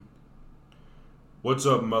What's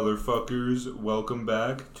up, motherfuckers? Welcome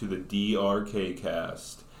back to the DRK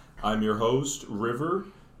KAST. I'm your host, River.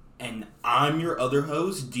 And I'm your other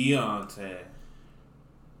host, Deontay.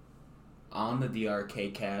 On the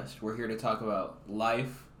DRK KAST, we're here to talk about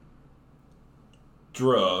life,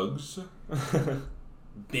 drugs,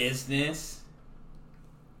 business,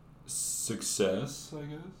 success, I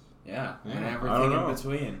guess. Yeah, and I everything don't in know.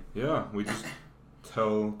 between. Yeah, we just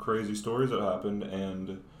tell crazy stories that happened,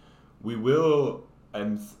 and we will,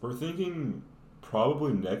 and we're thinking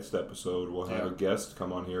probably next episode we'll have a guest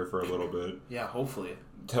come on here for a little bit. Yeah, hopefully.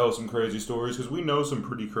 Tell some crazy stories, because we know some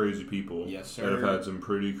pretty crazy people. Yes, sir. That have had some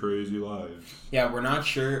pretty crazy lives. Yeah, we're not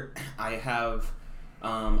sure. I have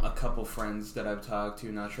a couple friends that I've talked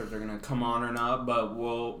to. Not sure if they're going to come on or not, but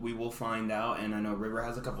we will find out. And I know River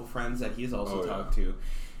has a couple friends that he's also talked to.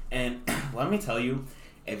 And let me tell you,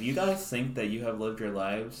 if you guys think that you have lived your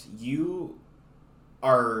lives, you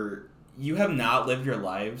have not lived your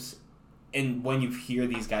lives. And when you hear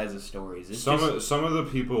these guys' stories, it's some of the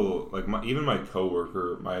people, like even my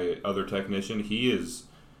coworker, my other technician, he is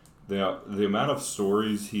the amount of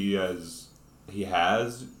stories he has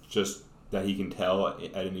just that he can tell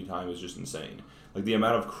at any time is just insane. Like the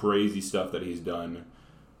amount of crazy stuff that he's done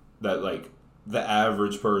that like the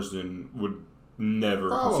average person would never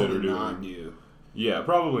consider doing. Yeah,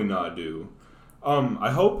 probably not do.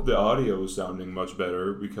 I hope the audio is sounding much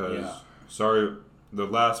better because sorry. The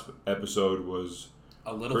last episode was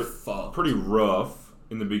a little pretty rough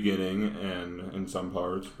in the beginning and in some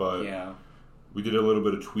parts, but we did a little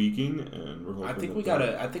bit of tweaking, and we're hoping. I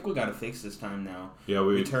think we gotta fix this time now. Yeah,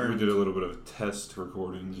 we did a little bit of test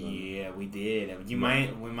recordings. Yeah, we did. We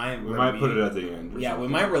might put it at the end. Yeah, we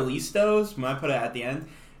might release those. We might put it at the end.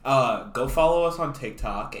 Go follow us on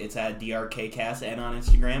TikTok. It's at DRKcast, and on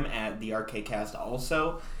Instagram at DRKcast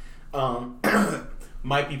also.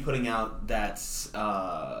 Might be putting out that,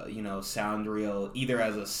 sound reel either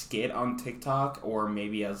as a skit on TikTok or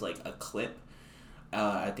maybe as, like, a clip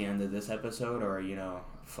at the end of this episode or,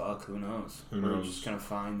 who knows? We're just going to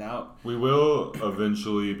find out. We will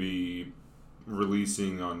eventually be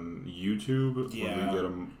releasing on YouTube when we get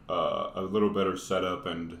a little better setup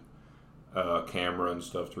and camera and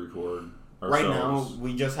stuff to record. Ourselves. Right now,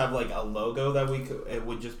 we just have like a logo that it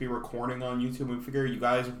would just be recording on YouTube. We figure you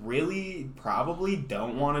guys really probably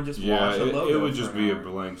don't want to just watch the logo. It would just be a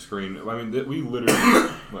blank screen. I mean, we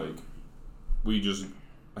literally we just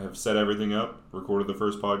have set everything up, recorded the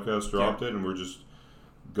first podcast, dropped it, and we're just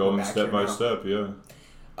going step by step.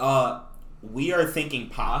 Yeah. We are thinking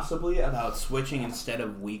possibly about switching instead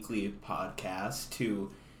of weekly podcasts to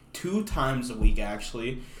 2 times a week,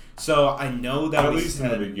 actually. So I know that at least in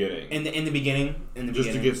the beginning. In the beginning.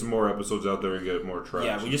 To get some more episodes out there and get more traction.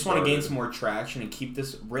 Yeah, we just want to gain some more traction and keep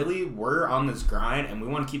this. Really, we're on this grind and we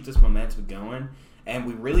want to keep this momentum going. And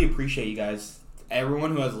we really appreciate you guys,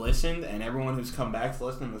 everyone who has listened and everyone who's come back to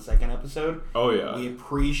listen to the second episode. Oh yeah, we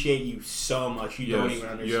apprate you so much. You don't even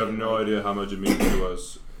understand. You have no idea how much it means to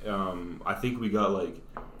us. I think we got like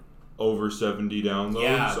over 70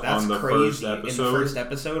 downloads on the first episode. In the first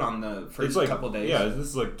episode, on the first couple days. Yeah, this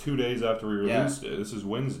is like 2 days after we released it. This is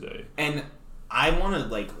Wednesday. And I want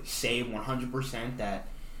to say 100% that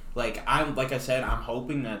like I said, I'm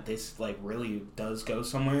hoping that this really does go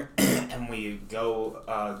somewhere and we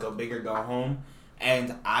go big or go home.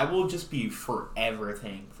 And I will just be forever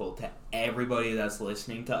thankful to everybody that's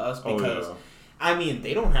listening to us because I mean,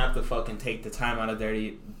 they don't have to fucking take the time out of their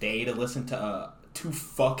day to listen to 2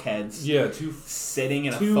 fuckheads. Yeah, sitting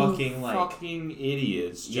in a fucking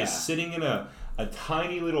idiots. Just sitting in a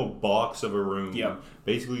tiny little box of a room. Yep.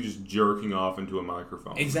 Basically just jerking off into a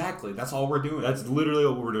microphone. Exactly. That's all we're doing. That's literally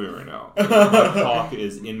what we're doing right now. My cock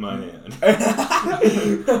is in my hand.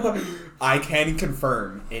 I can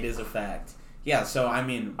confirm it is a fact. Yeah, so I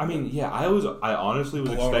mean yeah, I honestly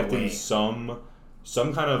was expecting some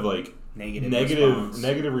kind of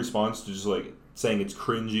negative response to just saying it's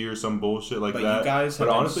cringy or some bullshit like that. You guys have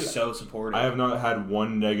been so supportive. I have not had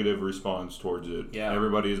one negative response towards it. Yeah.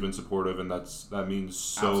 Everybody has been supportive, and that means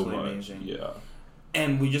so absolutely much. Amazing. Yeah.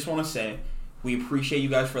 And we just want to say, we appreciate you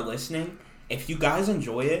guys for listening. If you guys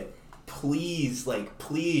enjoy it, please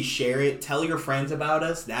share it. Tell your friends about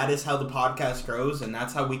us. That is how the podcast grows, and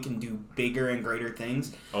that's how we can do bigger and greater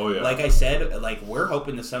things. Oh, yeah. Like I said, we're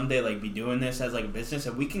hoping to someday, be doing this as, a business,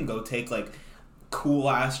 and we can go take, cool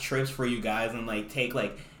ass trips for you guys and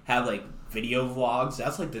have video vlogs.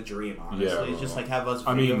 That's the dream, honestly. Yeah, it's just have us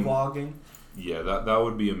video vlogging. Yeah, that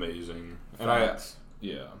would be amazing. And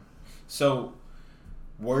So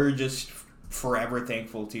we're just forever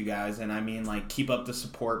thankful to you guys, and I mean keep up the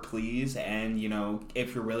support, please. And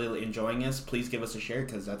if you're really enjoying us, please give us a share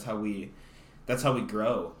because that's how we That's how we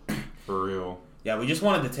grow. For real. Yeah, we just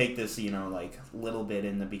wanted to take this, like, little bit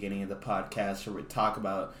in the beginning of the podcast where we talk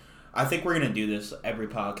about... I think we're going to do this every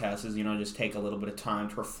podcast is, just take a little bit of time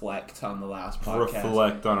to reflect on the last podcast.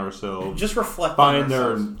 Reflect on ourselves. Just reflect on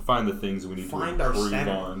ourselves. Find the things we need to improve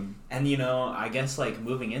on. And, I guess, like,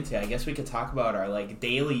 moving into it, I guess we could talk about our, like,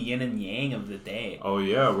 daily yin and yang of the day. Oh,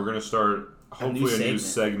 yeah. We're going to start, hopefully, a new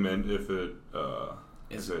segment if it's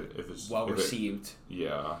well received.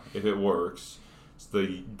 If it works. It's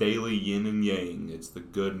the daily yin and yang. It's the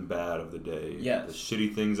good and bad of the day. Yes. The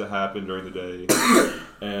shitty things that happen during the day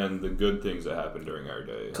and the good things that happen during our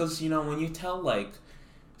day. Because, when you tell, like,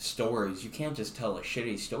 stories, you can't just tell a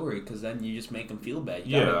shitty story because then you just make them feel bad.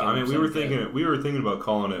 We were thinking about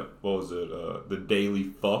calling it, what was it, the daily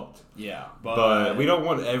fucked. Yeah. But we don't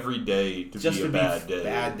want every day to be a bad day.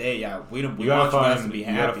 Bad day, yeah. We want you guys to be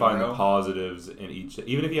happy, you gotta find the positives in each day.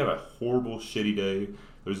 Even if you have a horrible, shitty day,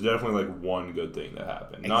 there's definitely, like, one good thing that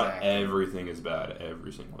happened. Exactly. Not everything is bad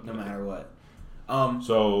every single day. No matter what.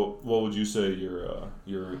 So, what would you say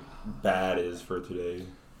your bad is for today?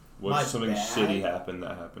 What's something shitty that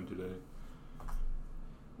happened today?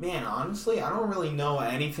 Man, honestly, I don't really know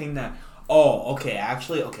anything that... Oh, okay,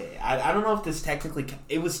 actually, okay. I don't know if this technically...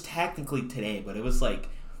 It was technically today, but it was, like,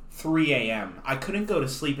 3 a.m. I couldn't go to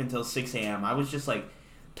sleep until 6 a.m. I was just, like,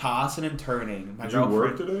 tossing and turning. Did you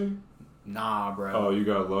work today? Nah, bro. Oh, you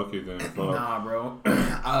got lucky then. Nah, bro.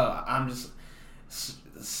 I'm just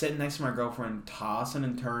sitting next to my girlfriend, tossing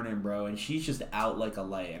and turning, bro, and she's just out like a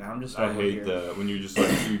light, and I'm just over I hate that. When you just,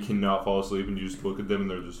 like, you cannot fall asleep and you just look at them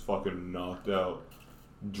and they're just fucking knocked out,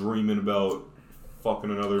 dreaming about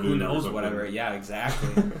fucking another dude. Who knows, whatever. Yeah,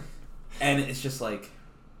 exactly. And it's just like,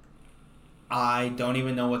 I don't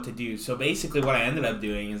even know what to do. So basically what I ended up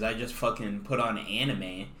doing is I just fucking put on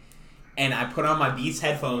anime. And I put on my Beats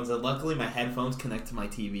headphones, and luckily my headphones connect to my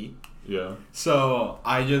TV. Yeah. So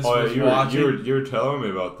I just was watching. You were telling me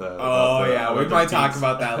about that. Yeah, we might talk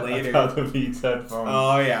about that later. About the Beats headphones.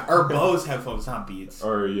 Oh yeah, or Bose headphones, not Beats.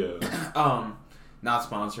 Or yeah. Not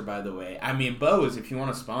sponsored, by the way. I mean, Bose, if you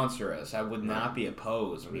want to sponsor us, I would not be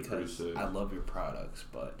opposed because I love your products.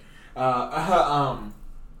 But I'm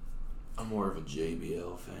more of a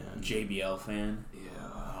JBL fan. JBL fan. Yeah.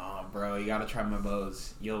 Bro, you gotta try my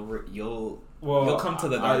Bose. You'll come to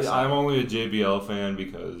the dark side. I'm only a JBL fan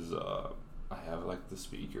because I have, like, the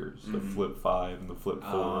speakers, the Flip 5 and the Flip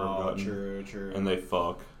 4. Oh, true. And they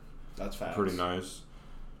fuck. That's facts. Pretty nice.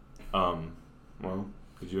 Well,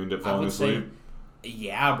 did you end up falling asleep?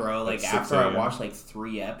 Yeah, bro. Like after I watched like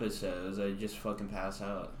 3 episodes, I just fucking pass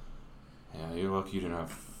out. Yeah, you're lucky you didn't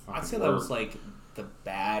have I'd say that was like the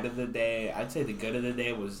bad of the day. I'd say the good of the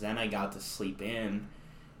day was then I got to sleep in.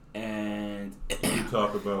 And you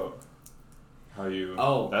talk about how you...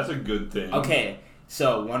 Oh. That's a good thing. Okay,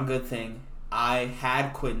 so one good thing. I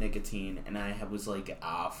had quit nicotine, and I was, like,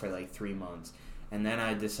 off for, like, 3 months. And then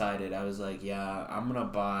I decided, I was like, yeah, I'm going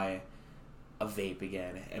to buy a vape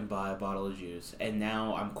again and buy a bottle of juice. And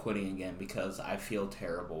now I'm quitting again because I feel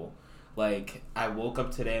terrible. Like, I woke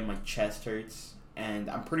up today and my chest hurts, and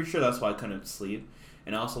I'm pretty sure that's why I couldn't sleep.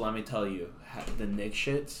 And also, let me tell you, the Nick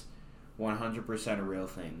shits... 100% a real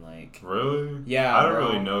thing. Like, really? Yeah, I don't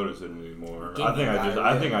really notice it anymore.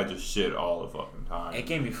 I think I just shit all the fucking time. It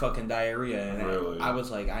gave me fucking diarrhea, and really? I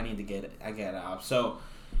was like, I need to get it off. So,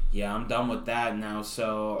 yeah, I'm done with that now.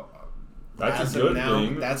 So that's a good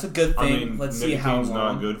thing. That's a good thing. I mean, let's see how long.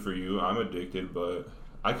 Nicotine's not good for you. I'm addicted, but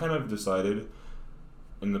I kind of decided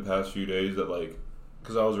in the past few days that, like,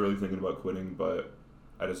 because I was really thinking about quitting, but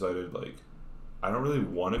I decided, like, I don't really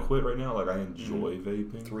want to quit right now. Like, I enjoy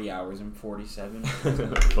vaping. 3 hours and 47.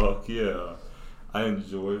 Fuck yeah. I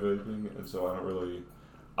enjoy vaping, and so I don't really...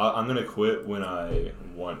 I'm going to quit when I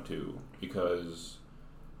want to, because...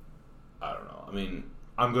 I don't know. I mean,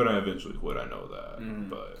 I'm going to eventually quit, I know that.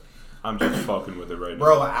 But I'm just fucking with it right now.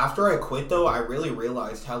 Bro, after I quit, though, I really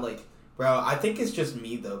realized how, like... Bro, I think it's just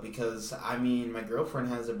me, though, because, I mean, my girlfriend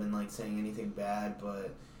hasn't been, like, saying anything bad,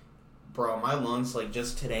 but... Bro, my lungs, like,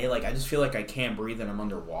 just today, like, I just feel like I can't breathe and I'm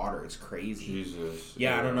underwater. It's crazy. Jesus.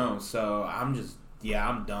 Yeah, I don't know. So, I'm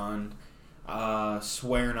done.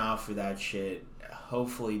 Swearing off for that shit.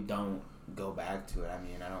 Hopefully don't go back to it. I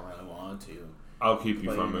mean, I don't really want to. I'll keep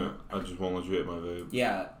you from it. I just won't let you hit my vape.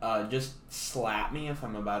 Yeah, just slap me if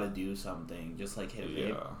I'm about to do something. Just, like, hit a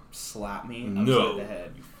vape. Slap me upside the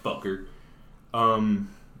head. You fucker.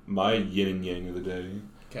 My yin and yang of the day.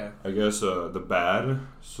 Okay. I guess the bad.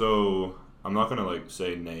 So I'm not gonna, like,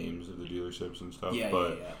 say names of the dealerships and stuff.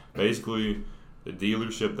 But basically, the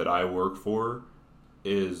dealership that I work for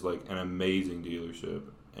is, like, an amazing dealership,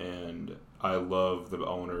 and I love the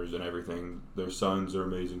owners and everything. Their sons are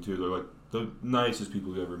amazing too. They're, like, the nicest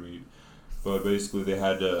people you ever meet. But basically, they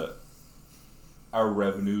had to. Our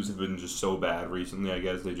revenues have been just so bad recently. I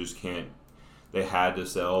guess they just can't. They had to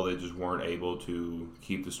sell. They just weren't able to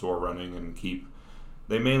keep the store running and keep.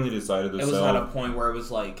 They mainly decided to sell. It was at a point where it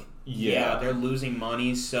was like, yeah, they're losing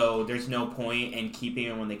money, so there's no point in keeping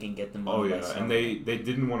them when they can get the money. Oh yeah, and they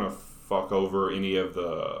didn't want to fuck over any of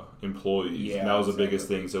the employees. Yeah, and that was the biggest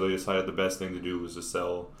thing. So they decided the best thing to do was to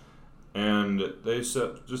sell, and they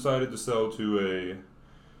decided to sell to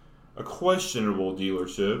a questionable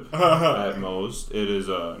dealership at most. It is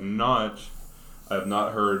not. I have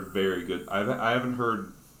not heard very good. I haven't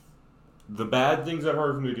heard. The bad things I've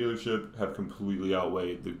heard from the dealership have completely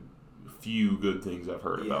outweighed the few good things I've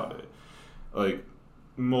heard about it. Like,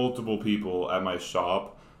 multiple people at my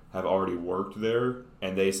shop have already worked there,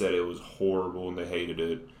 and they said it was horrible and they hated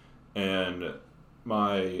it. And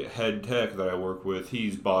my head tech that I work with,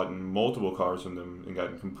 he's bought multiple cars from them and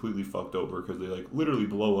gotten completely fucked over because they, like, literally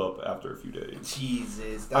blow up after a few days.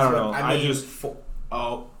 Jesus. That's I don't know. I mean,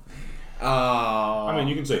 I mean,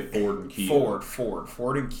 you can say Ford and Kia.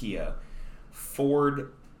 Ford and Kia.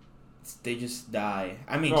 Ford, they just die.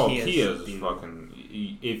 I mean, Kia's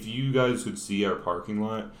fucking. If you guys could see our parking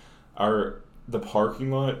lot, the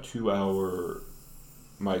parking lot to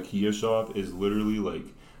my Kia shop is literally like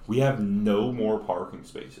we have no more parking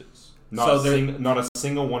spaces. Not a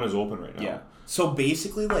single one is open right now. Yeah. So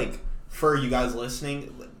basically, like for you guys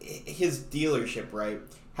listening, his dealership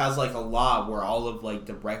has like a lot where all of like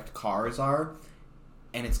the wrecked cars are.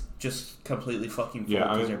 And it's just completely fucking full.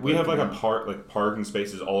 Yeah, I mean, we have like parking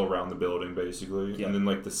spaces all around the building, basically, and then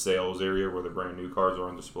like the sales area where the brand new cars are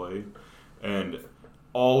on display, and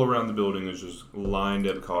all around the building is just lined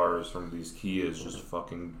up cars from these Kias, just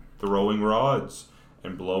fucking throwing rods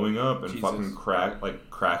and blowing up and fucking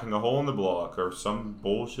cracking a hole in the block or some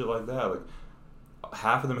bullshit like that. Like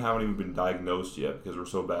half of them haven't even been diagnosed yet because we're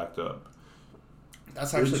so backed up.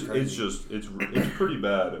 That's actually crazy. It's pretty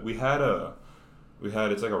bad.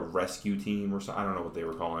 It's like a rescue team or something. I don't know what they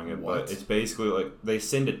were calling it, but it's basically like they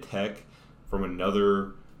send a tech from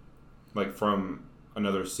another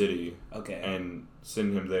city, and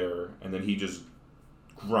send him there, and then he just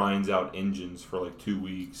grinds out engines for like 2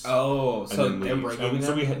 weeks. Oh, so they're breaking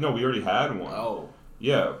them? We already had one. Oh,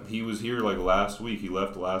 yeah, he was here like last week. He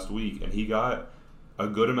left last week, and he got a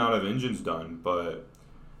good amount of engines done, but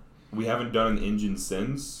we haven't done an engine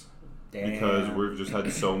since. Damn. Because we've just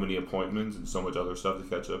had so many appointments and so much other stuff to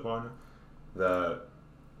catch up on that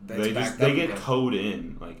they get towed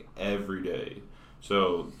in like every day.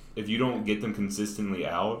 So if you don't get them consistently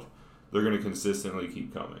out, they're going to consistently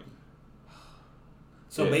keep coming.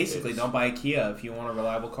 So basically, don't buy a Kia if you want a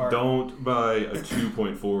reliable car. Don't buy a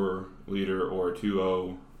 2.4 liter or a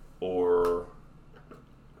 2.0 or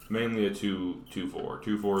mainly a 2.4.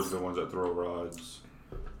 2.4 is the ones that throw rods.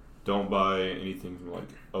 Don't buy anything from like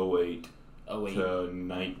 08 to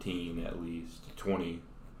 19 at least. 20.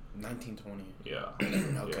 1920. Yeah.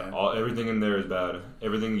 Okay. Yeah. Everything in there is bad.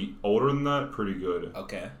 Everything older than that, pretty good.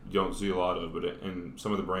 Okay. You don't see a lot of, and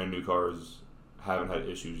some of the brand new cars haven't had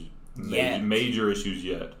issues. Major issues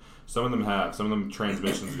yet. Some of them have. Some of them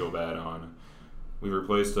transmissions go bad on. We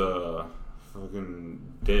replaced a fucking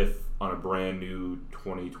diff on a brand new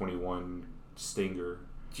 2021 Stinger.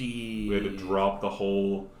 Gee. We had to drop the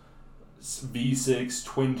whole V6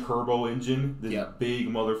 twin turbo engine, this big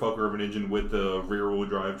motherfucker of an engine with the rear wheel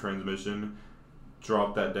drive transmission,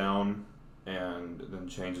 drop that down, and then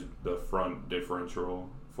change the front differential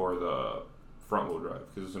for the front wheel drive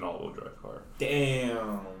because it's an all wheel drive car.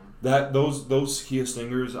 Damn. Those Kia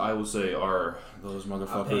Stingers, I will say, those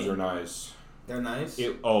motherfuckers are nice. They're nice.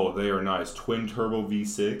 They are nice. Twin turbo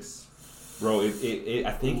V6. Bro, I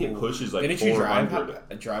think it pushes like 400.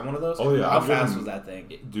 Didn't you drive one of those? Oh yeah. How fast was that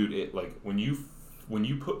thing? Dude, when you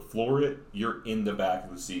floor it, you're in the back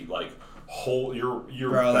of the seat, like you're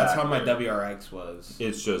Bro, that's how my WRX was.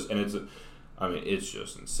 It's just insane,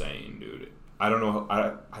 dude. I don't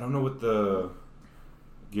know what the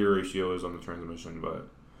gear ratio is on the transmission, but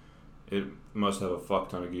it must have a fuck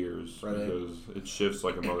ton of gears because it shifts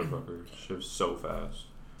like a motherfucker. It shifts so fast.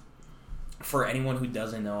 For anyone who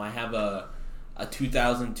doesn't know, I have a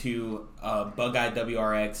 2002 Bug-Eye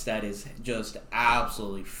WRX that is just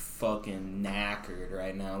absolutely fucking knackered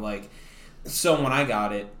right now. Like, so when I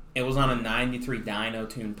got it, it was on a 93 dyno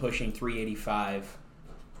tune pushing 385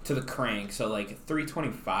 to the crank. So, like,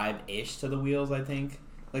 325-ish to the wheels, I think.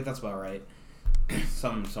 Like, that's about right.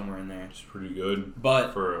 Somewhere in there. It's pretty good.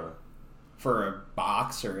 But for a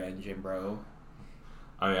boxer engine, bro.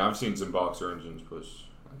 I mean, I've seen some boxer engines push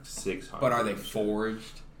like 600. But are they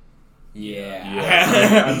forged?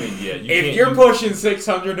 Yeah. I mean, yeah. If you're pushing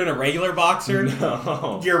 600 in a regular boxer,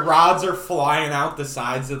 no. your rods are flying out the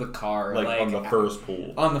sides of the car. Like on the first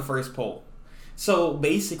pull. On the first pull. So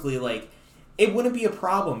basically, like, it wouldn't be a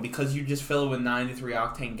problem because you just fill it with 93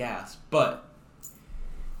 octane gas. But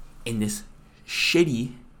in this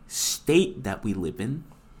shitty state that we live in,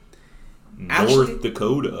 North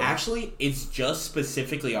Dakota. Actually, it's just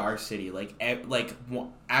specifically our city.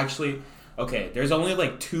 Actually, okay, there's only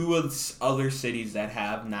like 2 other cities that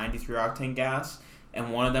have 93 octane gas,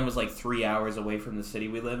 and one of them is like 3 hours away from the city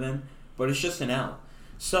we live in, but it's just an L.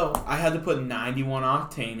 So I had to put 91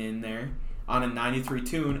 octane in there on a 93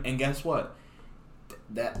 tune, and guess what?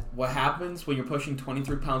 What happens when you're pushing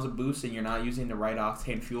 23 pounds of boost and you're not using the right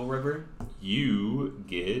octane fuel river? You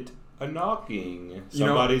get a knocking.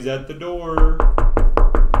 Somebody's at the door.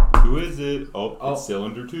 Who is it? Oh, it's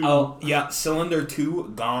cylinder 2. Oh, yeah, cylinder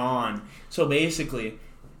 2 gone. So basically,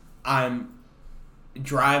 I'm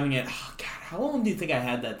driving it. Oh, God, how long do you think I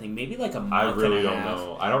had that thing? Maybe like a month. I really and a don't half.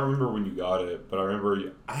 know. I don't remember when you got it, but I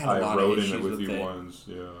remember I rode in it with you once.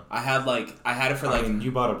 Yeah. I had it for like. I mean,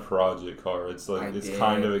 you bought a project car. It's like it's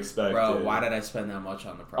kind of expected. Bro, why did I spend that much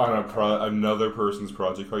on the project? On another person's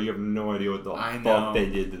project car? You have no idea what the fuck they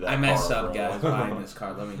did to that car. I messed up, guys, buying this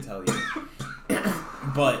car. Let me tell you.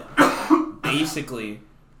 But basically,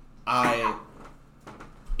 I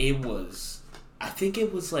think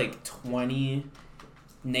it was like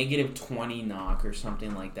negative 20 knock or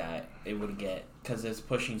something like that it would get because it's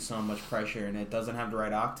pushing so much pressure and it doesn't have the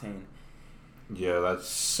right octane. Yeah,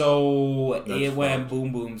 it went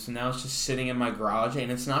boom boom. So now it's just sitting in my garage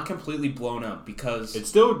and it's not completely blown up because it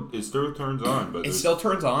still turns on, but it still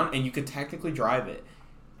turns on and you could technically drive it.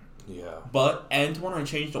 Yeah. And when I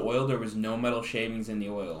changed the oil, there was no metal shavings in the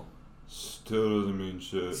oil. Still doesn't mean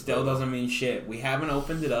shit. Still doesn't mean shit. We haven't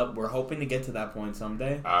opened it up. We're hoping to get to that point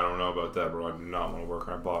someday. I don't know about that, bro. I do not want to work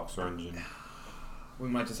on a boxer engine. We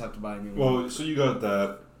might just have to buy a new one. Well, so you got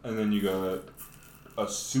that, and then you got a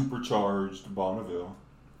supercharged Bonneville.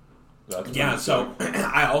 So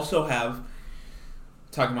I also have,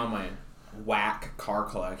 talking about my whack car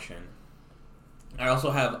collection, I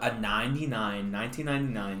also have a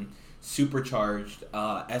 1999 supercharged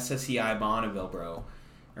SSEI Bonneville, bro.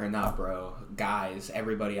 Or not, bro. Guys,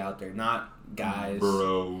 everybody out there. Not guys.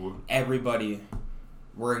 Bro. Everybody.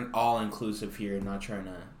 We're all inclusive here. Not trying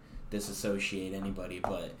to disassociate anybody,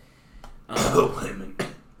 but... women.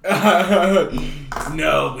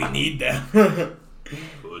 No, we need them.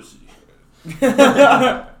 Pussy.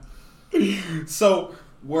 So,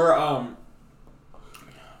 we're,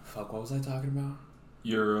 Fuck, what was I talking about?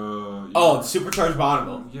 The supercharged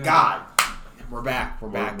Bonneville. Yeah. God. We're back. We're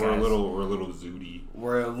back, guys. We're a little zooty.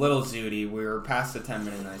 We're a little zooty. We're past the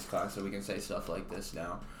 10-minute nice clock, so we can say stuff like this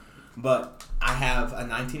now. But I have a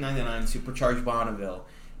 1999 supercharged Bonneville,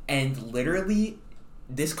 and literally,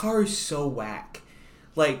 this car is so whack.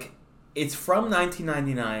 Like, it's from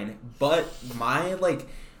 1999, but my,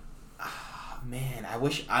 man, I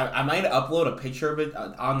wish... I might upload a picture of it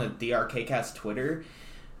on the DRK KAST Twitter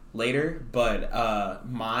later, but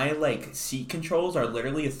my seat controls are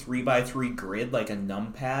literally a 3x3 grid, like a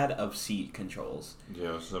numpad of seat controls.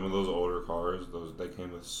 Yeah, some of those older cars, they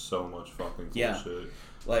came with so much fucking cool shit.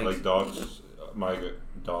 Like Doc's, my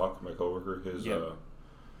coworker,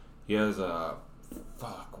 he has a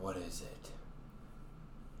what is it?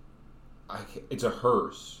 It's a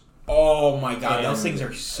hearse. Oh my god, those things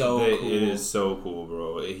are so cool. It is so cool,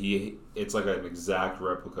 bro. It's like an exact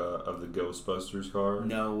replica of the Ghostbusters car.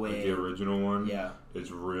 No way. Like the original one. Yeah.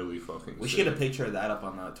 It's really fucking We sick. should get a picture of that up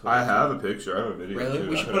on that Twitter. I have a picture. I have a video. Really? Too.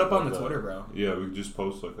 We should put up on the Twitter, bro. Yeah, we could just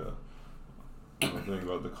post like a thing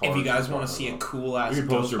about the car. If you guys want to see a cool ass you can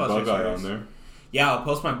post your bug eye on there. Yeah, I'll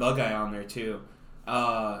post my bug eye on there too.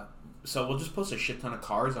 So we'll just post a shit ton of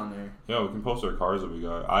cars on there. Yeah, we can post our cars that we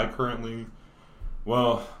got. I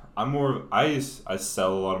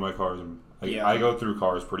sell a lot of my cars. I go through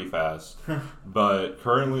cars pretty fast. But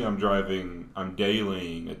currently I'm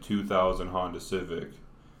dailying a 2000 Honda Civic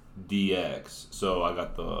DX. So I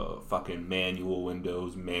got the fucking manual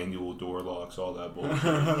windows, manual door locks, all that bullshit.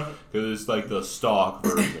 Because it's like the stock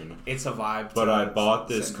version. It's a vibe. But I bought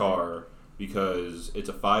this car because it's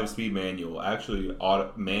a 5-speed manual. Actually,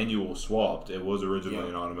 manual swapped. It was originally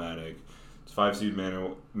an automatic. It's 5-speed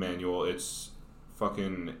manual. It's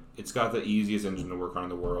got the easiest engine to work on in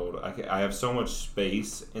the world. I have so much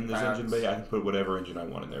space in this engine bay. I can put whatever engine I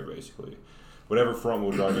want in there, basically. Whatever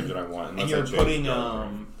front-wheel drive engine I want. And you're putting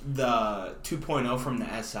the 2.0 from the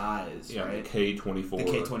SIs, right? The K24. The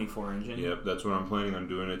K24 engine. Yep, that's what I'm planning on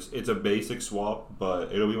doing. It's a basic swap,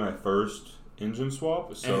 but it'll be my first engine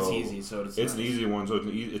swap. So and it's easy, so it's an easy one. So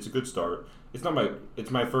it's a good start.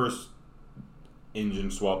 It's my first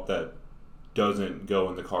engine swap that doesn't go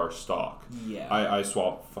in the car stock. Yeah. I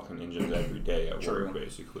swap fucking engines every day at work,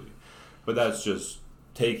 basically. But that's just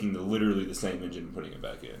taking literally the same engine and putting it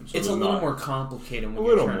back in. So it's a little more complicated when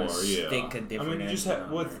you're trying to stick a different engine. You just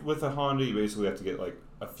with a Honda, you basically have to get like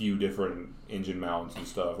a few different engine mounts and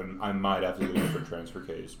stuff, and I might have to get a different transfer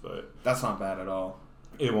case, but that's not bad at all.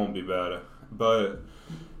 It won't be bad, but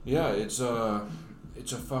yeah, it's my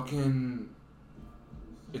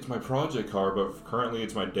project car, but currently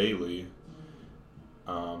it's my daily.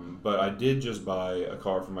 But I did just buy a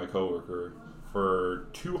car for my coworker for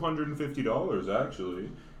 $250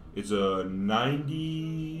 actually. It's a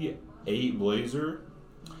 98 Blazer.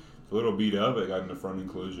 It's a little beat up. It got in a front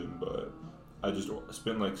end collision, but I just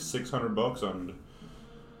spent like $600 on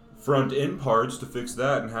front end parts to fix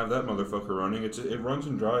that and have that motherfucker running. It runs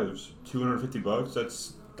and drives.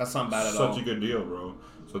 $250. That's not bad at all. Such a good deal, bro.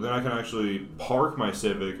 So then I can actually park my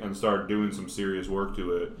Civic and start doing some serious work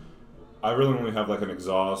to it. I really only have like an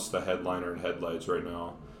exhaust, a headliner, and headlights right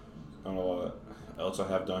now. I don't know what else I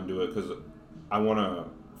have done to it because I want to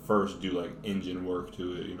first do like engine work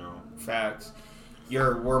to it, you know. Facts.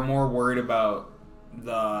 We're more worried about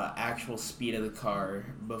the actual speed of the car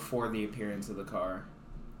before the appearance of the car.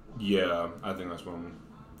 Yeah, I think that's what I'm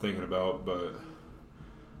thinking about. But,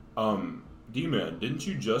 D-Man, didn't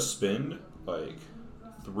you just spend like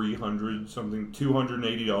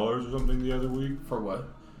 $280 or something the other week? For what?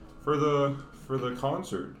 For the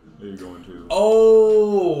concert that you're going to.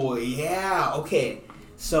 Oh, yeah. Okay.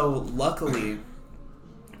 So, luckily,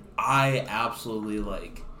 I absolutely,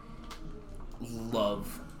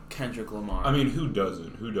 love Kendrick Lamar. I mean, who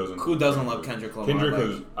doesn't? Who doesn't love Kendrick Lamar? Kendrick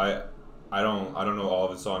is... I don't know all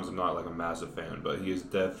of his songs. I'm not, a massive fan, but he is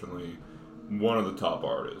definitely one of the top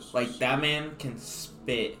artists. That man can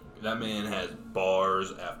spit. That man has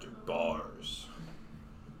bars after bars.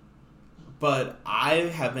 But I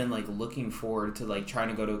have been looking forward to trying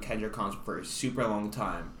to go to a Kendrick concert for a super long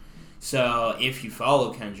time. So if you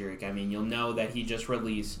follow Kendrick, I mean, you'll know that he just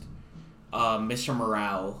released Mr.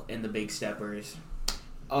 Morale in the Big Steppers.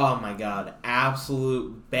 Oh my god,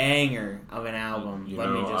 absolute banger of an album.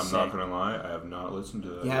 I'm not gonna lie, I have not listened to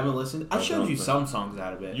that. You haven't listened? I showed you some songs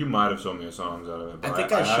out of it. You might have shown me songs out of it. But I think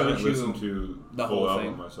I showed haven't you listened to the full whole album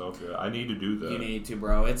thing myself yet. I need to do that. You need to,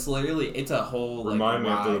 bro. It's a whole Remind me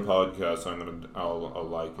ride. after the podcast. I'll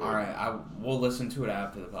like it. All right, we'll listen to it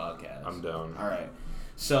after the podcast. I'm down. All right,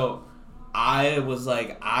 so I was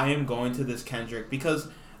I am going to this Kendrick because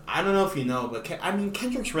I don't know if you know, but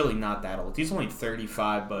Kendrick's really not that old. He's only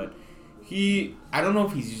 35, but I don't know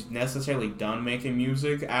if he's necessarily done making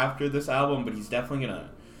music after this album, but he's definitely gonna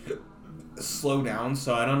slow down.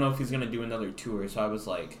 So I don't know if he's gonna do another tour. So I was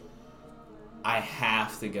I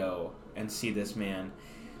have to go and see this man.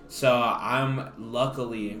 So I'm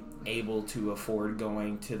luckily able to afford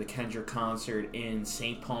going to the Kendrick concert in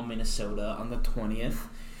St. Paul, Minnesota on the 20th.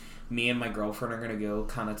 Me and my girlfriend are going to go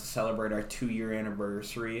kind of to celebrate our 2-year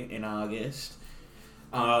anniversary in August.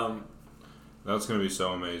 That's going to be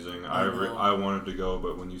so amazing. I wanted to go,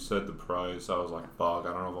 but when you said the price, I was like, fuck,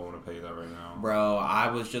 I don't know if I want to pay that right now. Bro,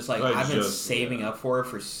 I was just I've been saving up for it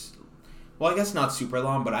for, well, I guess not super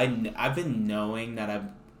long, but I've been knowing that I've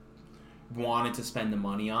wanted to spend the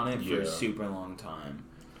money on it for a super long time.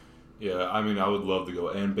 Yeah, I mean, I would love to go,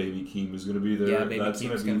 and Baby Keem is going to be there. Yeah, Baby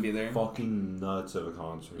Keem's going to be there. Fucking nuts of a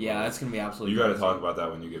concert. Yeah, that's going to be absolutely You got to talk about that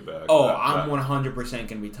when you get back. Oh, I'm 100% going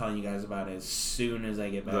to be telling you guys about it as soon as I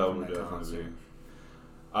get back from that concert.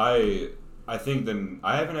 I think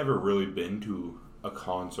I haven't ever really been to a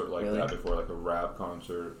concert like that before, like a rap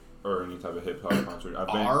concert or any type of hip hop concert.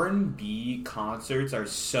 R&B concerts are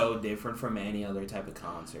so different from any other type of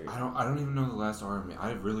concert. I don't even know the last R&B.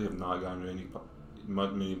 I really have not gone to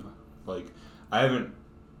many. I haven't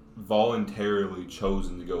voluntarily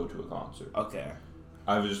chosen to go to a concert. Okay.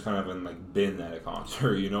 I've just kind of been at a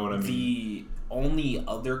concert, you know what I mean? The only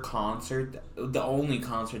concert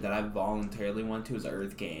that I voluntarily went to was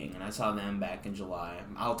Earth Gang, and I saw them back in July.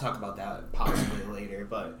 I'll talk about that possibly later,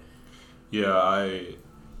 but yeah,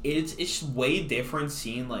 it's way different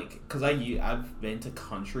seeing because I've been to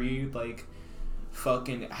country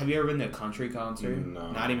fucking. Have you ever been to a country concert?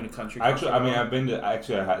 No. Not even a country concert. Actually, I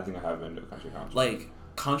think I have been to a country concert.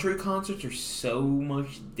 Country concerts are so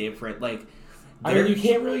much different. You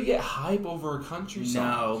can't really get hype over a country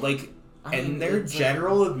song. No, their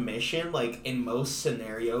general admission, in most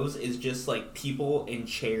scenarios, is just people in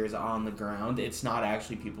chairs on the ground. It's not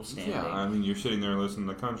actually people standing. Yeah, I mean, you're sitting there listening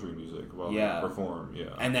to country music while they perform. Yeah,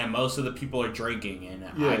 and then most of the people are drinking, and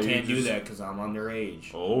I can't do that because I'm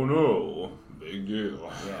underage. Oh no! big deal.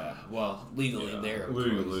 Yeah, well, legally there. Of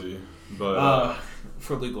legally, course. but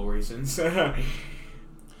for legal reasons.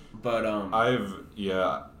 But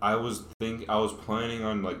I was planning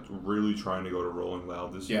on like really trying to go to Rolling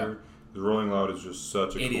Loud this year. Rolling Loud is just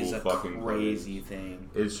such a cool fucking crazy thing.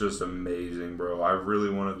 It's just amazing, bro. I really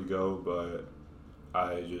wanted to go, but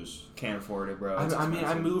I just can't afford it, bro. I mean,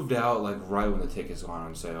 I moved out like right when the tickets went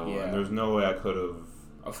on sale, and there's no way I could have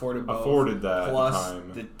afforded that plus at the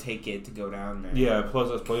time. The ticket to go down there. Yeah,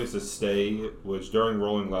 plus a place to stay, which during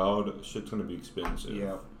Rolling Loud, shit's gonna be expensive.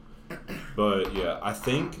 Yeah. But yeah, I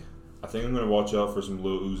think I'm gonna watch out for some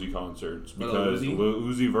Lil Uzi concerts because Lil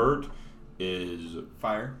Uzi Vert is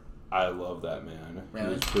fire. I love that man.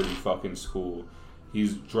 Really? He's pretty fucking cool.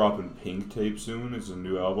 He's dropping Pink Tape soon. It's a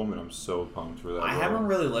new album, and I'm so pumped for that. I haven't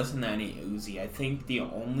really listened to any Uzi. I think the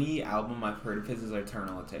only album I've heard of his is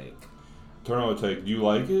Eternal Take. Eternal Take. Do you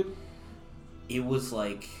like it? It was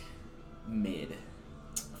like mid.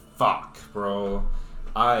 Fuck, bro.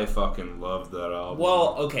 I fucking love that album.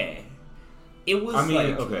 Well, okay. It was.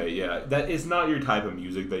 Okay, yeah. That is not your type of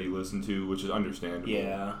music that you listen to, which is understandable.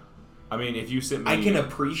 Yeah. I mean, if you sit me... I can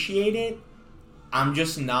appreciate it. I'm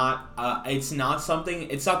just not... it's not something...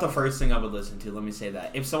 It's not the first thing I would listen to, let me say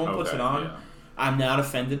that. If someone puts it on, I'm not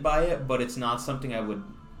offended by it, but it's not something I would...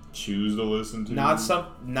 choose to listen to?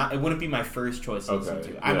 It wouldn't be my first choice to listen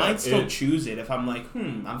to. I might still choose it if I'm like,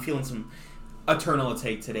 I'm feeling some Eternal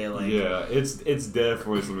Take today. Like, yeah, it's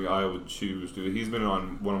definitely something I would choose to. He's been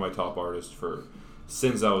on one of my top artists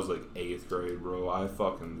since I was like 8th grade, bro. I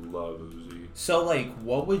fucking love Uzi. So, like,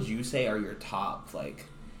 what would you say are your top, like,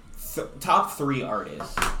 top 3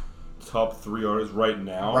 artists? Top 3 artists right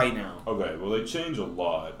now? Right now. Okay, well, they change a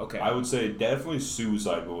lot. Okay. I would say definitely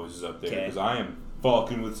Suicide Boys is up there, because I am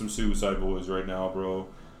fucking with some Suicide Boys right now, bro.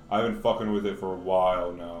 I've been fucking with it for a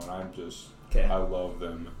while now, and I'm just... I love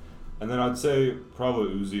them. And then I'd say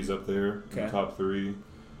probably Uzi's up there in the top 3.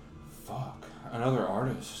 Fuck. Another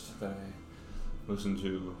artist that I listen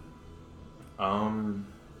to. I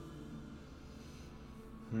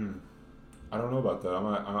don't know about that.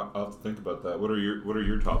 I'll have to think about that. What are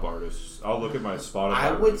your top artists? I'll look at my Spotify.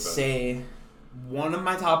 I would say one of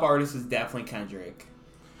my top artists is definitely Kendrick.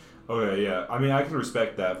 Okay, yeah. I mean, I can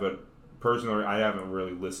respect that, but personally, I haven't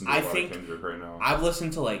really listened to a lot of Kendrick right now. I've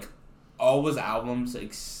listened to like all his albums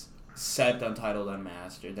except Untitled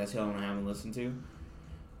Unmastered. That's the only one I haven't listened to.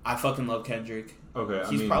 I fucking love Kendrick. Okay,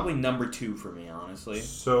 he's probably number 2 for me, honestly.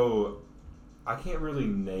 So, I can't really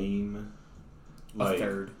name a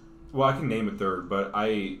third. Well, I can name a third, but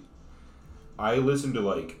I listen to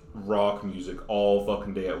like rock music all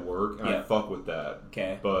fucking day at work, and I fuck with that.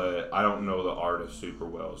 Okay. But I don't know the artist super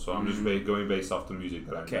well, so I'm just going based off the music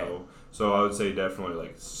that I know. So I would say definitely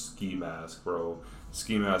like Ski Mask, bro.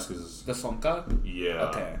 Ski Mask is the Slumka? Yeah.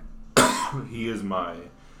 Okay. He is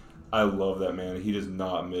I love that man. He does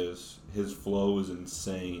not miss. His flow is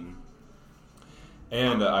insane.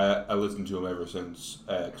 And I listened to him ever since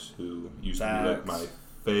X, who used to be like my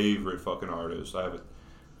favorite fucking artist. I have a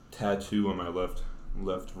tattoo on my left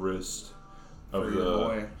wrist of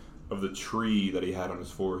the tree that he had on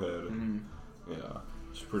his forehead. Mm-hmm. Yeah,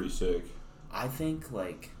 it's pretty sick. I think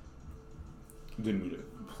like didn't mean to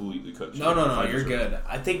completely cut you. No, you're good.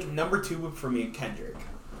 I think number 2 for me, Kendrick.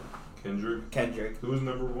 Kendrick. Who was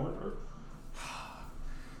number 1? Or?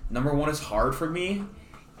 Number 1 is hard for me.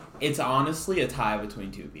 It's honestly a tie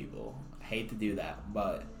between 2 people. I hate to do that,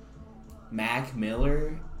 but Mac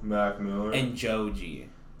Miller and Joji.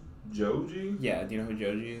 Joji? Yeah, do you know who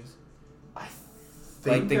Joji is? I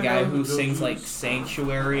think like the guy who sings like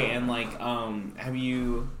Sanctuary and like have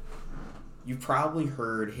you've probably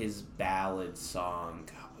heard his ballad song.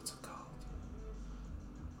 God, what's it called?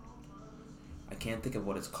 I can't think of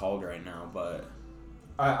what it's called right now, but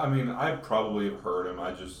I mean I probably have heard him.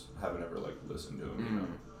 I just haven't ever like listened to him. You know?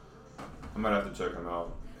 I might have to check him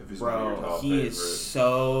out if he's one of your top he favorites. Is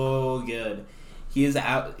so good. He is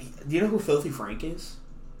out. Do you know who Filthy Frank is?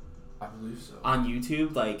 I believe so. On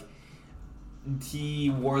YouTube, like he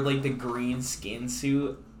wore like the green skin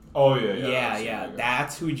suit. Oh yeah. Yeah.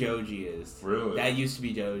 That's who Joji is. Really? That used to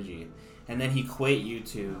be Joji, and then he quit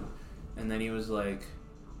YouTube, and then he was like,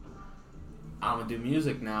 "I'm gonna do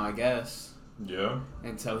music now, I guess." Yeah.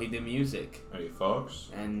 And so he did music. And he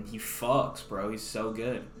fucks? And he fucks, bro. He's so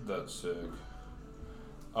good. That's sick.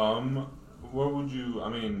 What would you... I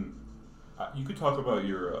mean, you could talk about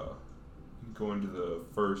your... going to the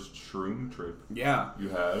first shroom trip you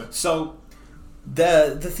had. So,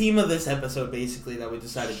 the theme of this episode, basically, that we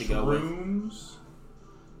decided to go with... Shrooms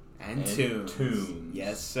and tunes.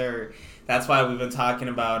 Yes, sir. That's why we've been talking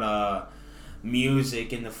about...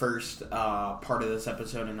 music in the first part of this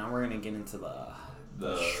episode, and now we're gonna get into the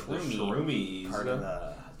shroomy part of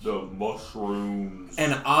the mushrooms,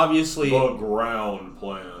 and obviously the ground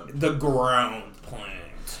plant.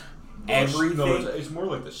 Everything. No, it's more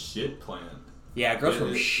like the shit plant. Yeah, it grows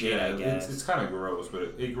from shit. Yeah, I guess it's kind of gross, but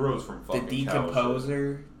it grows from fucking the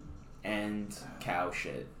decomposer and cow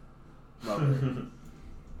shit. Love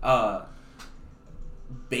it.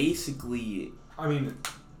 Basically, I mean,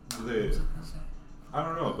 I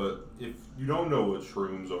don't know, but if you don't know what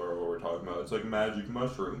shrooms are or what we're talking about, it's like magic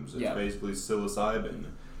mushrooms. It's basically psilocybin,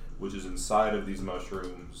 which is inside of these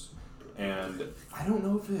mushrooms, and I don't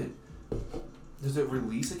know if it does it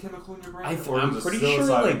release a chemical in your brain. I'm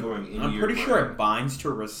pretty sure it binds to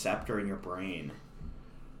a receptor in your brain.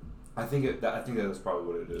 I think that's probably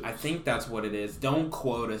what it is. I think that's what it is. Don't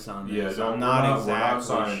quote us on this. Yeah, I'm not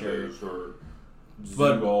exactly sure.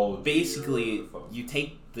 But basically, you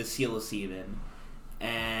take the psilocybin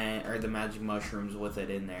or the magic mushrooms with it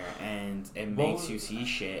in there, and it makes you see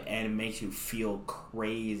shit, and it makes you feel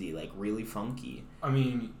crazy, like really funky. I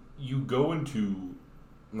mean, you go into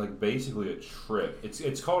like basically a trip.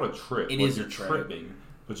 It's called a trip. It like is you're a trip. Tripping,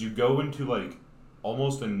 but you go into like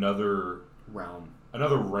almost another realm.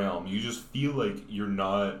 You just feel like you're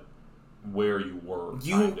not where you were.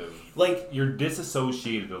 Kind of like you're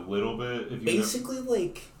disassociated a little bit. If you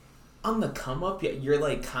like on the come up, you're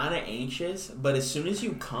like kind of anxious, but as soon as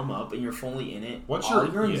you come up and you're fully in it, all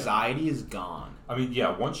your anxiety is gone. I mean,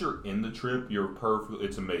 once you're in the trip, you're perfect.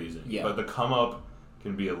 It's amazing. Yeah. But the come up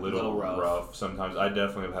can be a little rough sometimes. I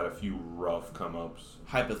definitely have had a few rough come ups.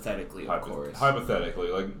 Hypothetically, of course.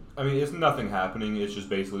 Hypothetically, like I mean, it's nothing happening. It's just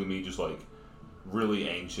basically me just like really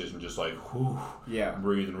anxious and just like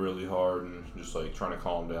breathing really hard and just like trying to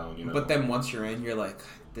calm down, you know. But then once you're in, you're like,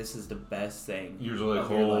 this is the best thing. You're just like,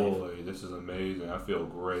 holy, this is amazing. I feel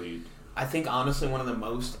great. I think honestly one of the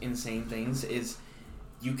most insane things is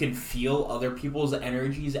you can feel other people's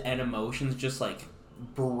energies and emotions just like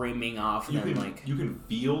brimming off them. Like you can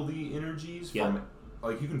feel the energies from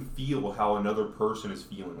like you can feel how another person is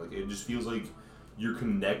feeling. Like it just feels like you're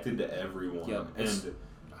connected to everyone. And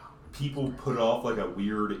people put off like a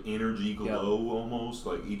weird energy glow almost.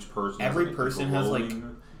 Like each person. Every person has like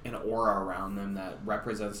an aura around them that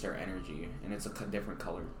represents their energy, and it's a different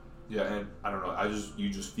color. Yeah, and I don't know. You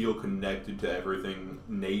just feel connected to everything.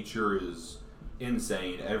 Nature is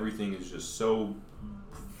insane. Everything is just so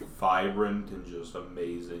vibrant and just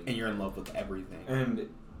amazing. And you're in love with everything. And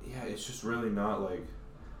it's just really not like.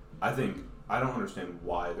 I don't understand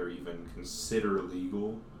why they're even considered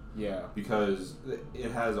illegal. Yeah, because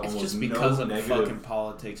it has almost it's just because no of negative, fucking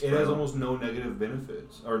politics. It has almost no negative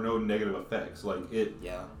benefits or no negative effects. Like it.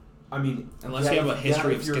 Yeah. I mean, unless you have a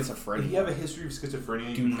history of schizophrenia. If you have a history of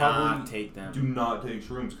schizophrenia, do not take them. Do not take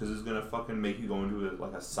shrooms because it's gonna fucking make you go into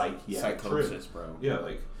a psychiatric psychosis, bro. Yeah,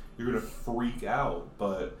 like you're gonna freak out.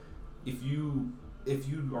 But if you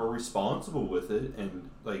are responsible with it and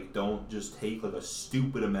like don't just take like a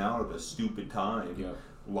stupid amount at a stupid time. Yeah.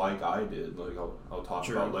 Like I did, like I'll talk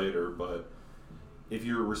about later, but if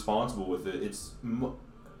you're responsible with it,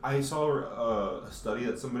 I saw a study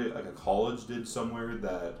that somebody like a college did somewhere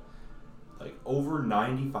that like over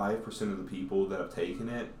 95% of the people that have taken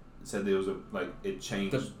it said it was it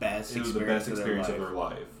changed the best experience of their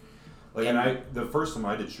life. Like and the first time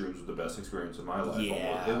I did shrooms was the best experience of my life.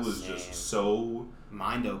 Yeah, it was just so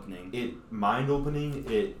mind opening.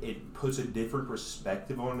 It puts a different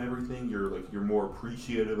perspective on everything. You're more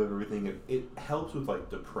appreciative of everything. It helps with like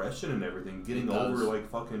depression and everything. Getting over like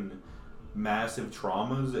fucking massive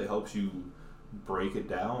traumas. It helps you break it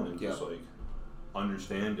down and just like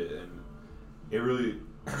understand it. And it really,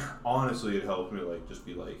 honestly, it helped me like just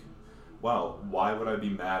be like, wow, why would I be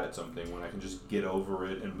mad at something when I can just get over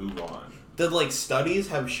it and move on? The like studies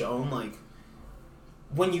have shown like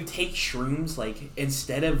when you take shrooms, like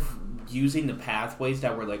instead of using the pathways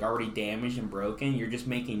that were like already damaged and broken, you're just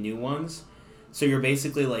making new ones. So you're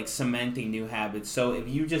basically like cementing new habits. So if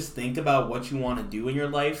you just think about what you want to do in your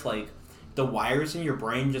life, like the wires in your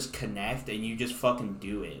brain just connect and you just fucking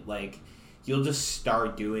do it. Like you'll just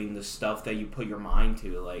start doing the stuff that you put your mind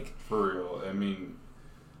to. Like for real. I mean,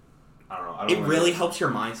 I don't know. It really helps your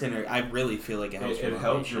mindset. I really feel like it helps your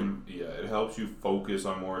motivation. It helps you focus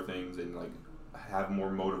on more things and like have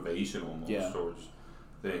more motivation almost towards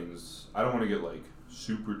things. I don't want to get like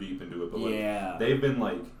super deep into it, but like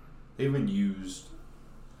they've been used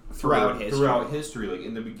throughout history. Like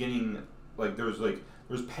in the beginning, like there's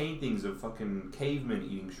paintings of fucking cavemen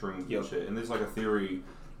eating shrooms and shit. And there's like a theory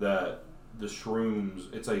that the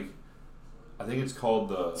shrooms, it's like I think it's called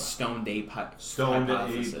the stoned ape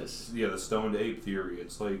hypothesis. Yeah, the stoned ape theory.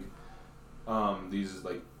 It's like these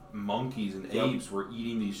like monkeys and apes were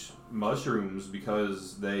eating these mushrooms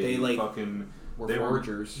because they like fucking were they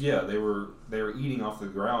foragers. they were eating off the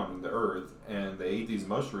ground and the earth, and they ate these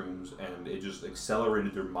mushrooms, and it just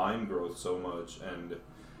accelerated their mind growth so much. And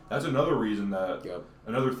that's another reason that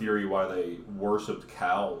another theory why they worshipped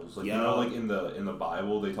cows. Like you know, like in the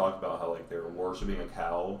Bible, they talk about how like they were worshiping a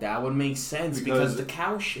cow. That would make sense because the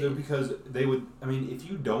cow shit. Because they would. I mean, if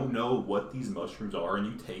you don't know what these mushrooms are and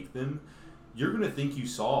you take them, you're gonna think you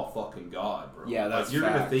saw a fucking god, bro. Yeah, that's like, you're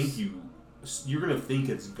facts. You're gonna think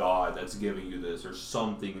it's God that's giving you this, or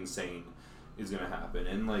something insane is gonna happen,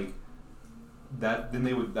 and like that.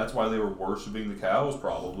 Then that's why they were worshiping the cows,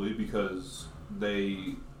 probably because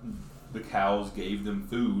the cows gave them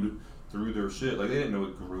food through their shit. Like they didn't know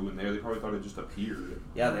it grew in there. They probably thought it just appeared.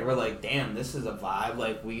 Yeah, they were like, "Damn, this is a vibe.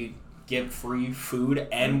 Like we get free food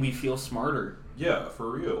and we feel smarter." Yeah, for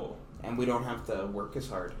real. And we don't have to work as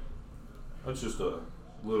hard. That's just a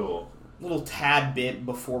little tad bit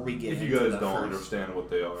before we get into you guys the don't understand what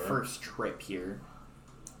they are. First trip here.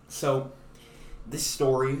 So, this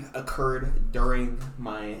story occurred during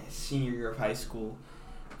my senior year of high school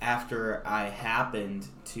after I happened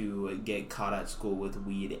to get caught at school with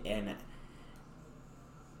weed and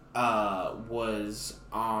was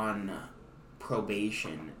on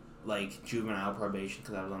probation, like juvenile probation,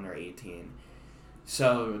 because I was under 18.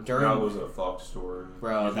 So during that was a fuck story,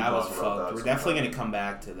 bro. That was fucked. We're definitely gonna come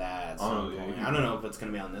back to that. At some point. Yeah, I don't know if it's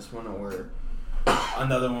gonna be on this one or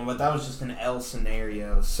another one, but that was just an L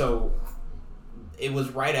scenario. So it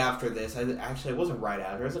was right after this. It wasn't right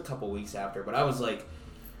after. It was a couple weeks after. But I was like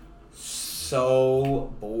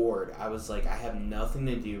so bored. I was like, I have nothing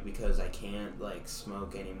to do because I can't like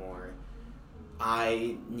smoke anymore.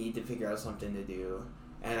 I need to figure out something to do.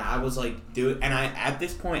 And I was like, at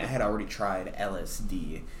this point, I had already tried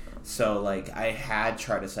LSD. So, like, I had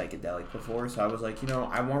tried a psychedelic before. So I was like,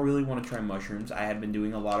 I really want to try mushrooms. I had been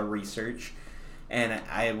doing a lot of research. And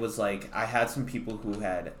I was like, I had some people who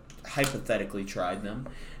had hypothetically tried them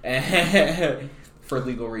for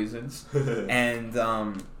legal reasons. And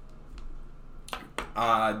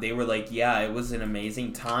they were like, yeah, it was an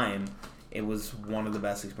amazing time. It was one of the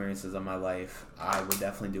best experiences of my life. I would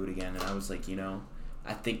definitely do it again. And I was like,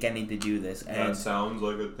 I think I need to do this. And that sounds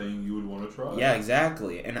like a thing you would want to try. Yeah,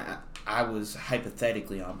 exactly. And I was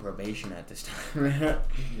hypothetically on probation at this time. Yeah,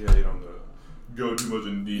 you don't have to go too much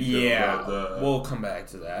in detail about that. We'll come back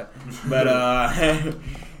to that. But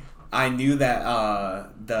I knew that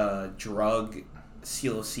the drug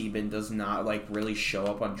psilocybin does not like really show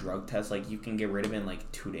up on drug tests. Like you can get rid of it in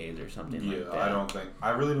like 2 days or something like that. I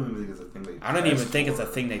really don't even think it's a thing they test I don't even think it's a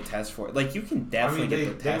thing they test for. Like you can definitely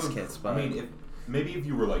get the test kits, but maybe if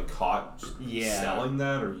you were like caught selling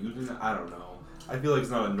that or using that, I don't know. I feel like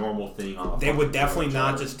it's not a normal thing. They would definitely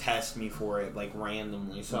not just test me for it like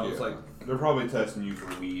randomly. So I was like, they're probably testing you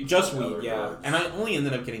for weed. Just weed, yeah. Drugs. And I only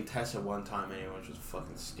ended up getting tested one time anyway, which was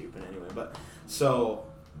fucking stupid anyway. But so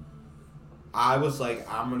I was like,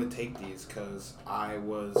 I'm gonna take these because I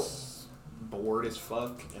was bored as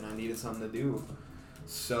fuck and I needed something to do.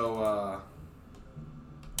 So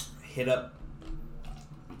hit up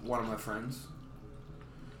one of my friends.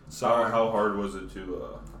 So how hard was it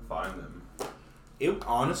to find them? It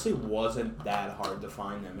honestly wasn't that hard to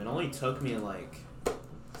find them. It only took me like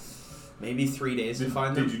maybe 3 days to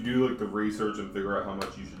find them. Did you do like the research and figure out how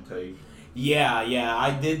much you should take? Yeah.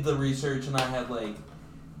 I did the research and I had like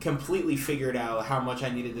completely figured out how much I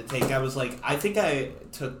needed to take. I was like, I think I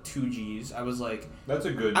took 2 Gs. I was like, that's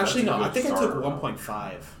a good. Actually, no, I think I took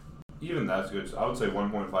 1.5. Even that's good. I would say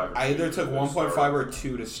 1.5. I either took 1.5 or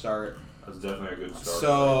 2 to start. That's definitely a good start.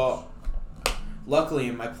 So,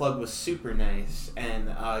 luckily, my plug was super nice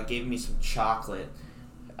and gave me some chocolate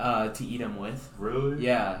to eat them with. Really?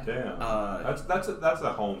 Yeah. Damn. That's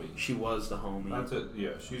a homie. She was the homie. That's it.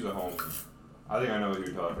 Yeah, she's a homie. I think I know what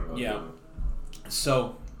you're talking about. Yeah. Too.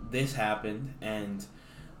 So this happened, and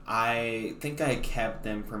I think I kept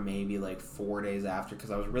them for maybe like 4 days after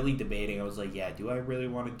because I was really debating. I was like, yeah, do I really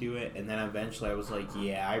want to do it? And then eventually I was like,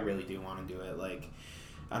 yeah, I really do want to do it. Like,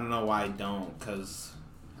 I don't know why I don't, because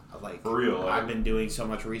like for real, I've been doing so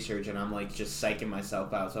much research and I'm like just psyching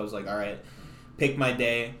myself out. So I was like, all right, pick my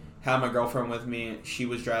day. Had my girlfriend with me. She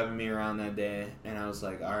was driving me around that day, and I was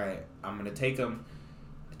like, all right, I'm gonna take them.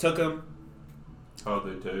 I took them. How'd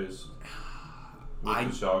they taste?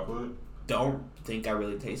 With the chocolate? Don't think I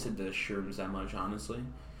really tasted the shrooms that much, honestly.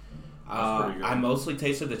 That's pretty good. I mostly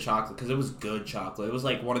tasted the chocolate because it was good chocolate. It was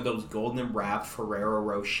like one of those golden wrapped Ferrero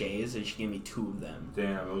Rochers, and she gave me 2 of them.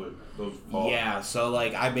 Damn, those fall. Yeah, so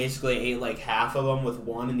like I basically ate like half of them with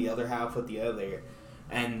one and the other half with the other.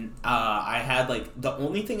 And I had, like, the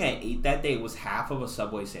only thing I ate that day was half of a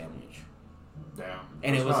Subway sandwich. Damn.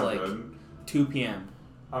 And it was, like, good. 2 p.m.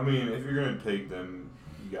 I mean, if you're going to take them,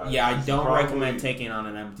 you got Yeah, I don't recommend taking it on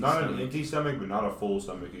an empty stomach. Not an empty stomach, but not a full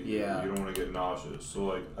stomach either. Yeah. You don't want to get nauseous. So,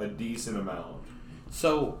 like, a decent amount.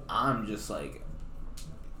 So, I'm just, like,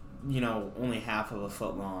 only half of a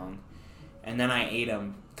foot long. And then I ate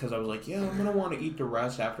them because I was like, yeah, I'm going to want to eat the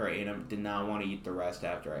rest after I ate them. Did not want to eat the rest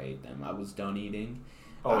after I ate them. I was done eating.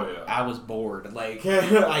 Yeah. I was bored. Like,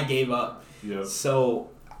 I gave up. Yeah.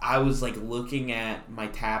 So, I was, like, looking at my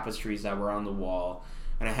tapestries that were on the wall.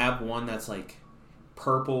 And I have one that's, like,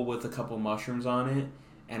 purple with a couple mushrooms on it.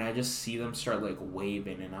 And I just see them start, like,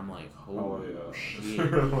 waving. And I'm like, shit.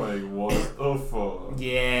 Like, what the fuck?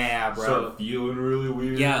 Yeah, bro. Start feeling really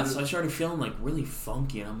weird. Yeah, so I started feeling, like, really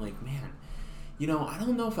funky. And I'm like, man, I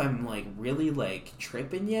don't know if I'm, like, really, like,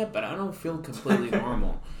 tripping yet. But I don't feel completely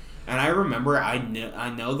normal. And I remember, I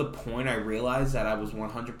know the point I realized that I was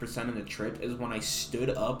 100% in the trip is when I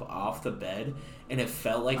stood up off the bed and it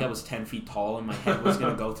felt like I was 10 feet tall and my head was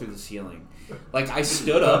going to go through the ceiling. Like, I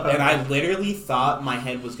stood up and I literally thought my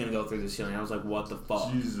head was going to go through the ceiling. I was like, what the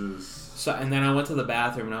fuck? Jesus. So, and then I went to the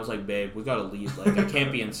bathroom and I was like, babe, we got to leave. Like, I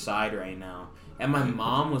can't be inside right now. And my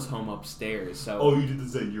mom was home upstairs, so... Oh, you did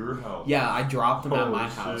this at your house? Yeah, I dropped them at my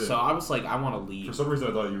house. So I was like, I want to leave. For some reason,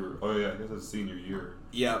 I thought you were... Oh, yeah, I guess that's senior year.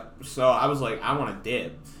 Yeah, so I was like, I want to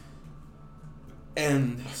dip.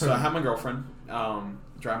 And so I had my girlfriend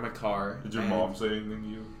drive my car. Did your mom say anything to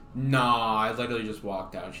you? No, I literally just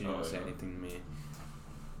walked out. She didn't say yeah. anything to me.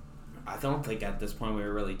 I don't think at this point we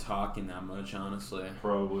were really talking that much, honestly.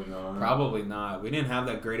 Probably not. Probably not. We didn't have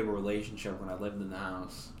that great of a relationship when I lived in the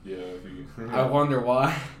house. Yeah. I wonder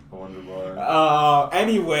why. I wonder why.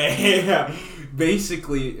 Anyway,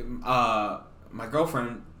 basically, my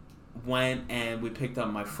girlfriend went and we picked up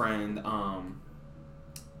my friend,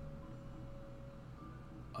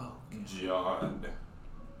 John.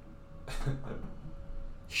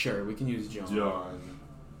 Sure, we can use John. John.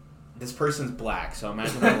 This person's black, so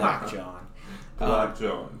imagine Black John. Black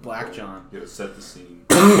John. Black John. Yeah, set the scene.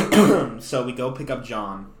 So we go pick up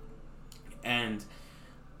John, and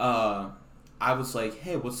I was like,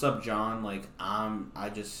 "Hey, what's up, John? Like, I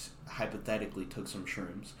just hypothetically took some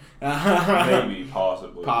shrooms. Maybe,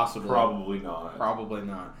 possibly. Probably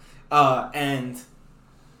not. And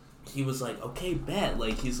he was like, "Okay, bet."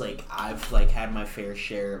 Like, he's like, "I've like had my fair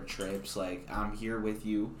share of trips. Like, I'm here with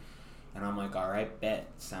you." And I'm like, all right,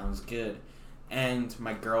 bet. Sounds good. And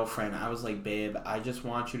my girlfriend, I was like, babe, I just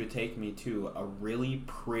want you to take me to a really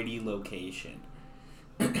pretty location.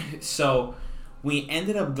 So we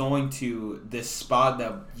ended up going to this spot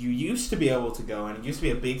that you used to be able to go, and it used to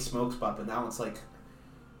be a big smoke spot, but now it's like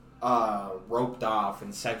roped off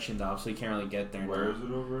and sectioned off, so you can't really get there. Where is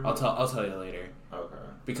it over? I'll tell you later. Okay.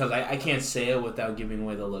 Because I can't say it without giving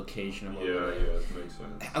away the location of Yeah, that makes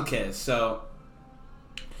sense. Okay, so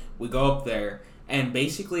we go up there, and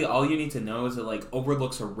basically all you need to know is it, like,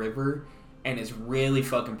 overlooks a river, and it's really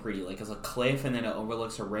fucking pretty. Like, it's a cliff, and then it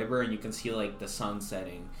overlooks a river, and you can see, like, the sun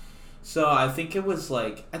setting. So I think it was,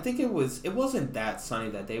 like, it wasn't that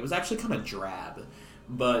sunny that day. It was actually kind of drab,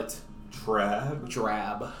 but... Drab.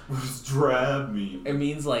 What does drab mean? It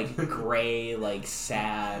means, like, gray, like,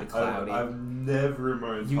 sad, cloudy. I've never in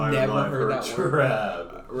my entire life heard that word.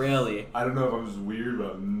 Drab. Really? I don't know if I'm just weird, but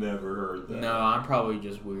I've never heard that. No, I'm probably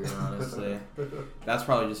just weird, honestly. That's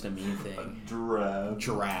probably just a me thing.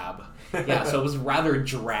 Drab. Yeah, so it was rather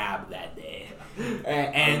drab that day.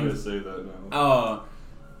 And I'm going to say that now.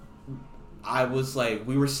 I was like,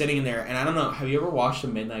 we were sitting in there, and I don't know, have you ever watched The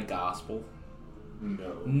Midnight Gospel?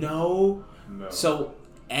 No? So,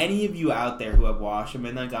 any of you out there who have watched The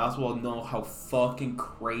Midnight Gospel know how fucking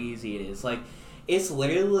crazy it is. Like, it's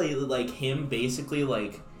literally, like, him basically,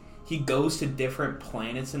 like, he goes to different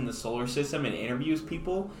planets in the solar system and interviews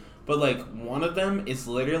people, but, like, one of them is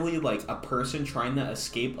literally, like, a person trying to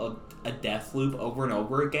escape a death loop over and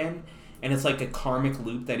over again, and it's like a karmic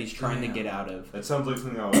loop that he's trying to get out of. That sounds like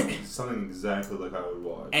something exactly like I would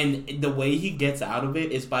watch. And the way he gets out of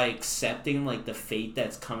it is by accepting, like, the fate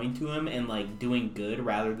that's coming to him and, like, doing good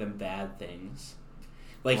rather than bad things.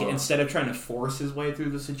 Like, instead of trying to force his way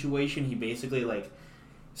through the situation, he basically, like,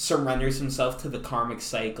 surrenders himself to the karmic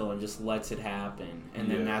cycle and just lets it happen.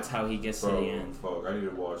 And then that's how he gets to the end. Fuck, I need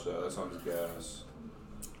to watch that. That sounds gas.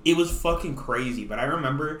 It was fucking crazy, but I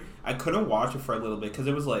remember I couldn't watch it for a little bit because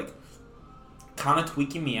it was, like, kind of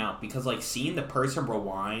tweaking me out because, like, seeing the person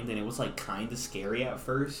rewind and it was, like, kind of scary at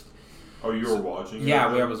first. Oh, you were watching it? Yeah,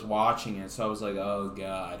 I was watching it, so I was like, oh,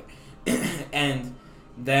 God. And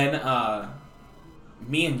then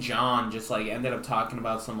me and John just, like, ended up talking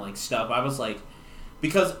about some, like, stuff. I was like,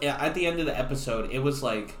 Because at the end of the episode, it was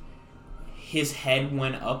like his head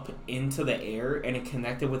went up into the air and it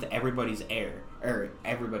connected with everybody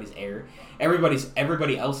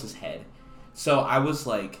else's head. So I was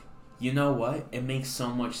like, you know what? It makes so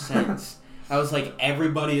much sense. I was like,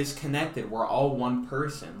 everybody is connected. We're all one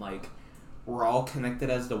person. Like, we're all connected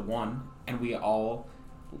as the one, and we all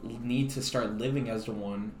need to start living as the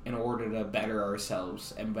one in order to better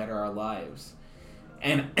ourselves and better our lives.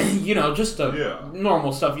 And, just the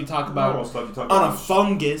normal stuff you talk about on a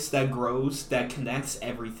fungus that grows, that connects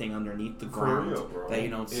everything underneath the ground that you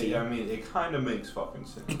don't see. It kind of makes fucking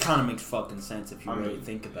sense. It kind of makes fucking sense if you really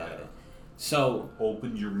think about it. So...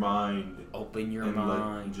 Open your mind.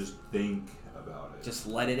 And just think about it. Just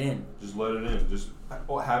let it in. Just let it in. Just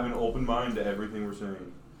have an open mind to everything we're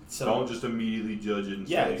saying. So, don't just immediately judge it and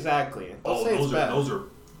say... Yeah, exactly.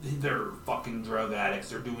 They're fucking drug addicts.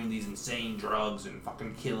 They're doing these insane drugs and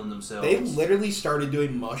fucking killing themselves. They literally started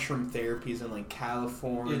doing mushroom therapies in, like,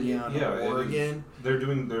 California and Oregon.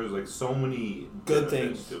 There's, like, so many good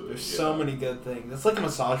things. There's so many good things. It's like a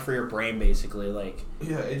massage for your brain, basically. Like,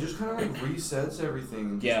 yeah, it just kind of, like, resets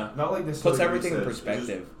everything. Yeah. Not like necessarily puts everything in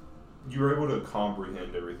perspective. You're able to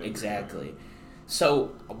comprehend everything. Exactly.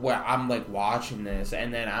 So, I'm, like, watching this,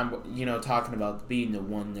 and then I'm, talking about being the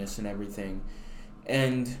oneness and everything.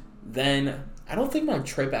 And then, I don't think my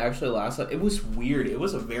trip actually lasted. It was weird. It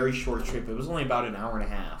was a very short trip. It was only about an hour and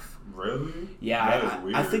a half. Really? Yeah. That is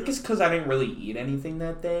weird. I think it's because I didn't really eat anything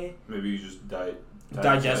that day. Maybe you just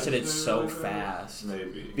digested it so fast.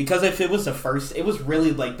 Maybe. Because if it was it was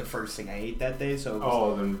really, like, the first thing I ate that day, so it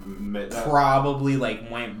was probably,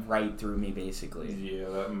 like, went right through me, basically. Yeah,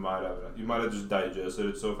 that might have. You might have just digested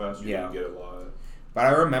it so fast you didn't get a lot. But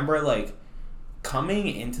I remember, like, coming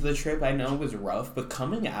into the trip, I know it was rough, but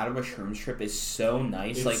coming out of a shrooms trip is so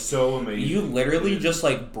nice. It's like, so amazing. You literally just,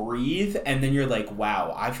 like, breathe, and then you're like,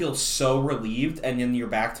 wow, I feel so relieved, and then you're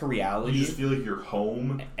back to reality. You just feel like you're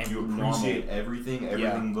home, and you appreciate everything.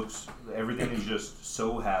 Everything is just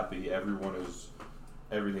so happy. Everything's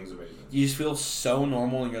amazing. You just feel so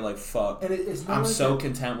normal, and you're like, fuck. And it's not I'm like so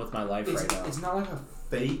content with my life right now. It's not like a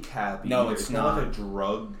fake happy. No, either. it's not like a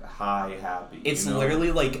drug high happy. It's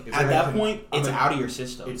literally like, at that point, it's out of your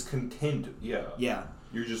system. It's content. Yeah. Yeah.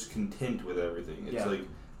 You're just content with everything. It's like,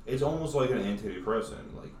 it's almost like an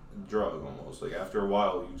antidepressant, like drug almost. Like, after a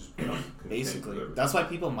while, you just become content. Basically. That's why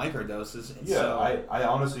people microdose. Yeah, I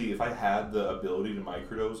honestly, if I had the ability to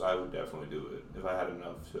microdose, I would definitely do it. If I had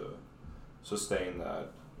enough to sustain that.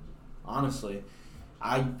 Honestly.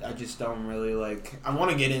 I just don't really, like... I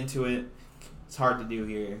want to get into it. It's hard to do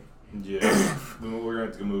here. Yeah. We're going to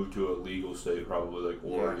have to move to a legal state, probably, like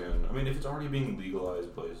Oregon. I mean, if it's already being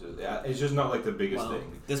legalized places, it's just not, like, the biggest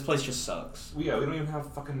thing. This place just sucks. Well, yeah, we don't even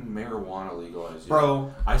have fucking marijuana legalized yet.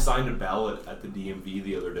 Bro. I signed a ballot at the DMV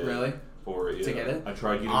the other day. Really? For it, to get it? I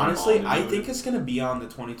tried getting Honestly, I think it's going to be on the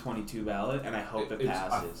 2022 ballot, and I hope it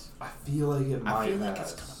passes. I feel like it might pass. I feel like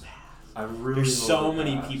it's going to pass. I really There's so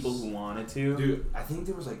many people who wanted to. Dude, I think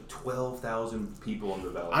there was like 12,000 people on the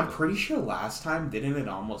ballot. I'm pretty sure last time, didn't it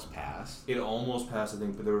almost pass? It almost passed, I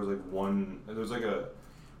think, but there was like one... There was like a...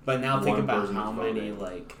 But now think about how many,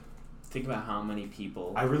 like... Think about how many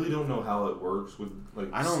people... I really don't know how it works with, like,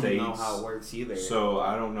 I don't states. know how it works either. So,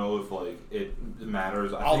 I don't know if, like, it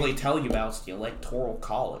matters. All they tell you about is the Electoral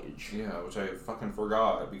College. Yeah, which I fucking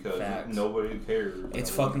forgot because nobody cares. It's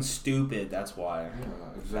fucking stupid, that's why.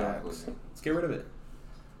 Yeah, exactly. Facts. Let's get rid of it.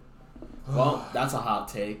 Well, that's a hot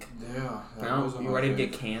take. Yeah. Now, you ready to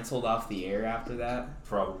get canceled off the air after that?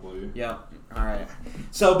 Probably. Yep. Alright.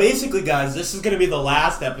 So basically, guys, this is going to be the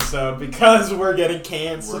last episode because we're getting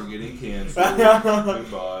canceled. We're getting canceled.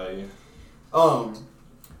 Goodbye.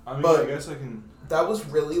 I guess I can... That was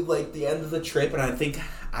really, like, the end of the trip, and I think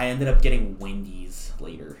I ended up getting Wendy's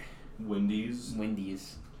later. Wendy's?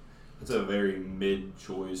 Wendy's. It's a very mid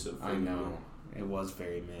choice of food. I know. It was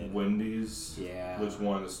very mid. Wendy's? Yeah. Which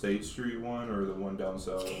one? The State Street one or the one down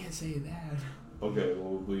south? You can't say that. Okay,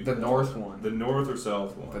 well, we'll believe the north one. The north or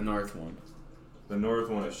south one? The north one. The north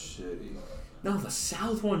one is shitty. No, the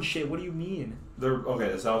south one shit. What do you mean?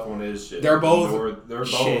 The south one is shit. They're both they're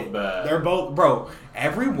shit. both bad. They're both... Bro,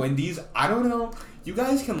 every Wendy's, I don't know. You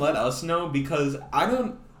guys can let us know because I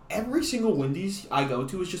don't... Every single Wendy's I go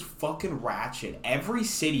to is just fucking ratchet. Every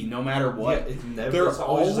city, no matter what, they're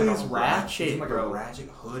always ratchet. It's like a ratchet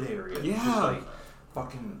hood area. Yeah. It's just like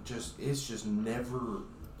fucking it's just never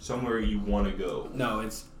somewhere you want to go. No,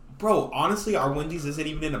 it's... Bro, honestly, our Wendy's isn't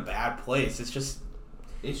even in a bad place. It's just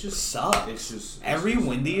sucks. Every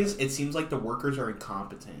Wendy's, it seems like the workers are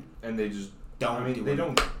incompetent. And they just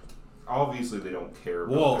don't obviously they don't care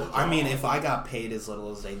about Well, their job. I mean, if I got paid as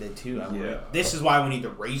little as they did too, I would. Yeah. This is why we need to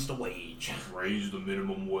raise the wage. Raise the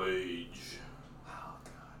minimum wage. Oh,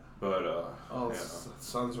 But, God.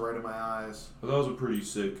 Sun's right in my eyes. But that was a pretty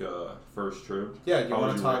sick first trip. Yeah, do you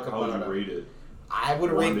want to talk How about would you rate it? I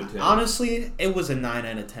would 1 rate, to 10. honestly, it was a 9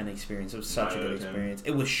 out of 10 experience. It was such a 9 out good of 10. experience.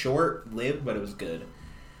 It was short-lived, but it was good.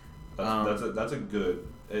 That's a good,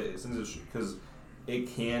 because it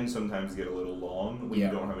can sometimes get a little long when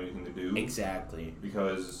you don't have anything to do. Exactly.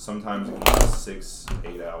 Because sometimes it can be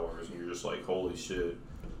 6-8 hours and you're just like, holy shit.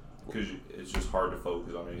 Because it's just hard to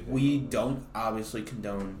focus on anything. We don't obviously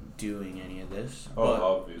condone doing any of this. Oh, but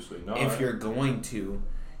obviously not. if you're going to,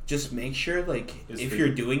 just make sure, like, if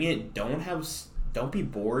you're doing it, don't be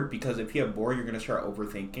bored, because if you have bored, you're going to start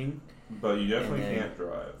overthinking. But you definitely can't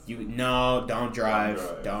drive. Don't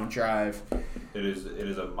drive. Don't drive. It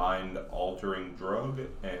is a mind-altering drug,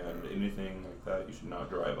 and anything like that you should not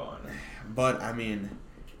drive on. But, I mean,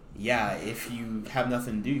 yeah, if you have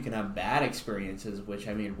nothing to do, you can have bad experiences, which,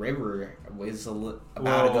 I mean, River was about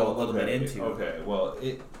to go a little bit into. Okay, well,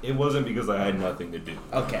 it wasn't because I had nothing to do.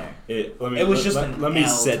 Okay. Let me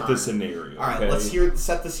set the scenario. All right, okay? let's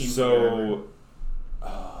set the scene. So,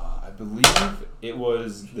 I believe it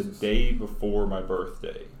was the day before my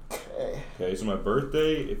birthday. Okay, so my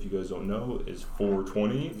birthday, if you guys don't know, is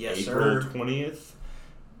 4/20, Yes, April sir. 20th,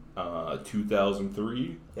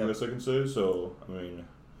 2003, I guess I can say. So, I mean,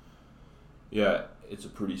 yeah, it's a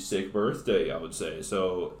pretty sick birthday, I would say.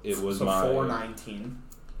 So, it was my... 4/19.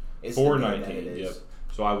 4/19, yep.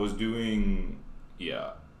 So, I was doing,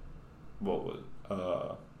 what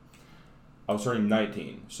was I was turning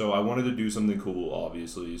 19, so I wanted to do something cool,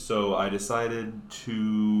 obviously. So I decided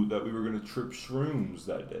that we were going to trip Shrooms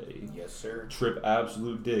that day. Yes, sir. Trip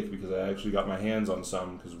absolute dick, because I actually got my hands on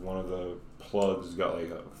some, because one of the plugs got like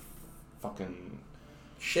a fucking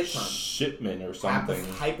shipment or something.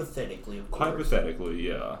 Hypothetically, of course. Hypothetically,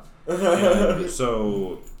 yeah. And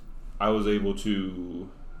so I was able to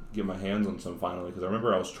get my hands on some finally, because I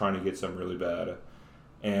remember I was trying to get some really bad.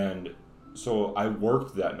 And so I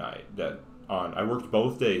worked that night. I worked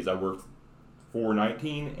both days. I worked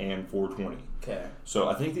 4/19 and 4/20. Okay. So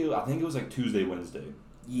I think it was like Tuesday, Wednesday.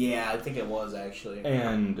 Yeah, I think it was actually.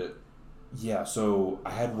 And yeah, so I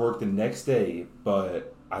had work the next day,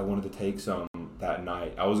 but I wanted to take some that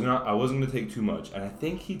night. I wasn't gonna take too much, and I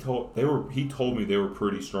think he told me they were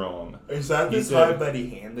pretty strong. Is that the time that he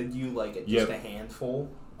handed you like just a handful?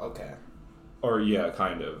 Okay. Or yeah,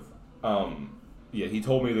 kind of. Yeah, he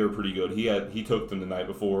told me they were pretty good. He took them the night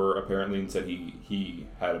before apparently, and said he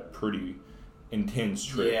had a pretty intense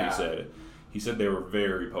trip. Yeah. He said they were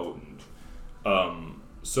very potent.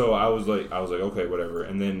 So I was like okay, whatever.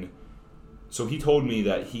 And then so he told me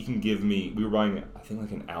that he can give me. We were buying I think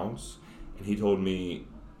like an ounce, and he told me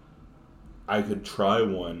I could try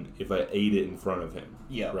one if I ate it in front of him.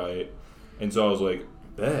 Yeah. Right. And so I was like,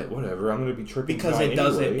 bet, whatever. I'm gonna be tripping because it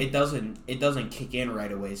doesn't kick in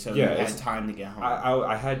right away. So yeah, you had time to get home.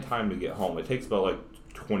 I had time to get home. It takes about like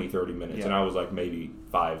 20-30 minutes, and I was like maybe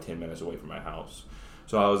 5-10 minutes away from my house,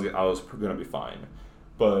 so I was gonna be fine.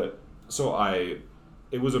 But so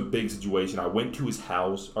it was a big situation. I went to his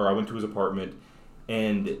house, or I went to his apartment,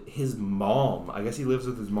 and his mom, I guess he lives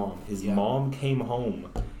with his mom. His mom came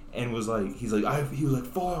home and was like, he was like,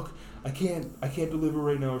 fuck. I can't deliver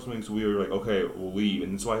right now or something. So we were like, okay, we'll leave.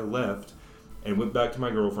 And so I left and went back to my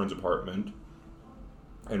girlfriend's apartment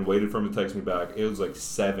and waited for him to text me back. It was like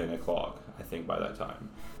 7 o'clock, I think, by that time.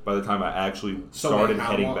 By the time I actually started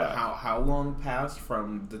heading back. How long passed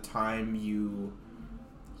from the time you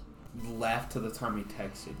left to the time he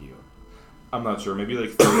texted you? I'm not sure. Maybe like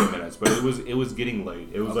 30 minutes. But it was getting late.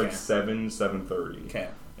 It was like 7:30. Okay.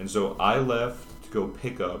 And so I left to go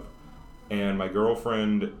pick up. And my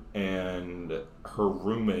girlfriend and her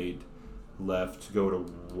roommate left to go to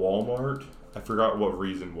Walmart. I forgot what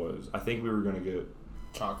reason was. I think we were going to get...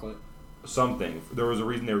 chocolate? Something. There was a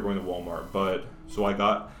reason they were going to Walmart. But, so I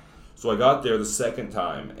got there the second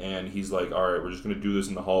time, and he's like, all right, we're just going to do this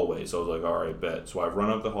in the hallway. So I was like, all right, bet. So I run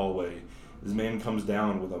up the hallway. This man comes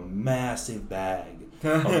down with a massive bag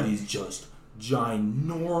of these just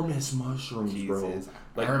ginormous mushrooms, Jesus. bro.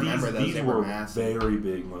 Like, I remember these were very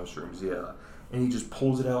big mushrooms, yeah. And he just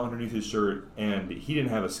pulls it out underneath his shirt, and he didn't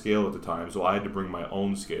have a scale at the time, so I had to bring my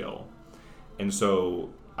own scale. And so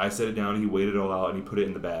I set it down, he weighed it all out, and he put it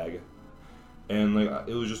in the bag. And like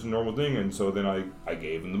it was just a normal thing, and so then I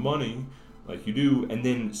gave him the money, like you do, and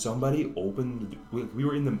then somebody opened. We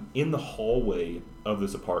were in the hallway of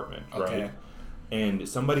this apartment, okay. right? And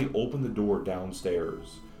somebody opened the door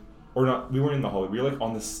downstairs, or not? We weren't in the hallway. We were like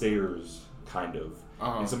on the stairs, kind of.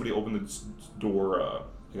 Uh-huh. And somebody opened the door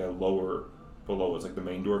like a lower below. It's like the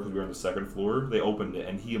main door because we were on the second floor. They opened it,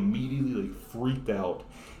 and he immediately like freaked out.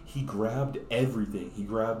 He grabbed everything. He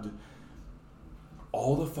grabbed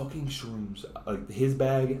all the fucking shrooms, like his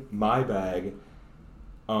bag, my bag,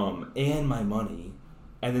 and my money,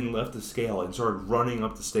 and then left the scale and started running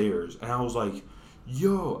up the stairs. And I was like,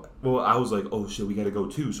 yo. Well, I was like, oh shit, we gotta go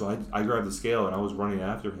too. So I grabbed the scale and I was running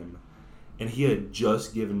after him. And he had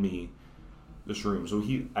just given me the shrooms. So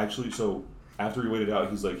he actually, after he weighed it out,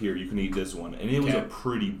 he's like, here, you can eat this one. And it was a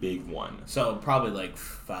pretty big one. So probably like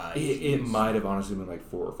 5 Gs. It might have honestly been like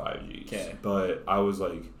 4 or 5 Gs. Okay. But I was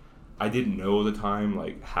like, I didn't know at the time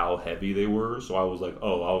like how heavy they were. So I was like,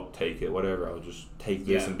 oh, I'll take it, whatever. I'll just take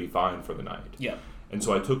this and be fine for the night. Yeah. And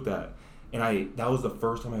so I took that. And that was the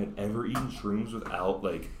first time I had ever eaten shrooms without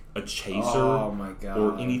like a chaser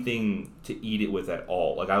or anything to eat it with at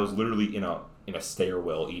all. Like I was literally in a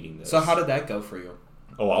stairwell eating this. So how did that go for you?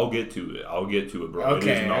 Oh, I'll get to it, bro.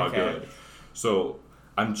 Okay, it is not good. So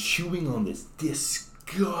I'm chewing on this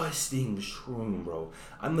disgusting shroom, bro.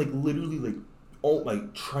 I'm like literally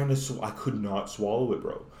like trying to I could not swallow it,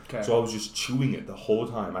 bro. Okay. So I was just chewing it the whole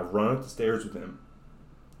time. I run up the stairs with him,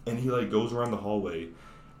 and he like goes around the hallway,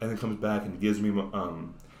 and then comes back and gives me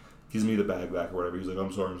the bag back or whatever. He's like,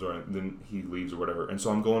 I'm sorry. And then he leaves or whatever. And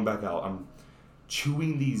so I'm going back out. I'm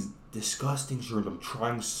chewing these disgusting shrooms. I'm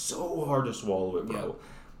trying so hard to swallow it, bro. Yep.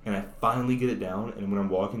 And I finally get it down. And when I'm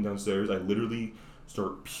walking downstairs, I literally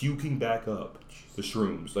start puking back up the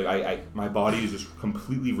shrooms. Like my body is just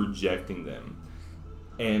completely rejecting them.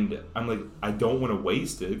 And I'm like, I don't want to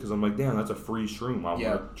waste it because I'm like, damn, that's a free shroom. I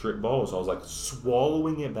want to trip balls. So I was like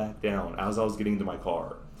swallowing it back down as I was getting to my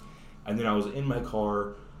car. And then I was in my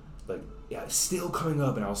car, like, still coming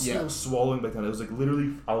up, and I was still swallowing back down. It was like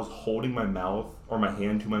literally, I was holding my mouth, or my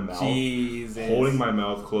hand to my mouth. Jesus. Holding my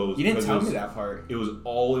mouth closed. You didn't tell me that part. It was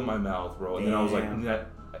all in my mouth, bro. And then I was like,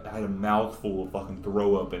 I had a mouthful of fucking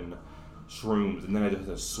throw up and shrooms, and then I just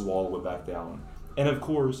had to swallow it back down. And of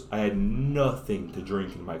course, I had nothing to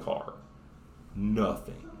drink in my car.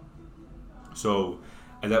 Nothing. So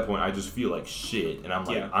at that point, I just feel like shit, and I'm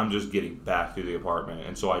like, I'm just getting back to the apartment.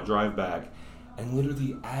 And so I drive back, and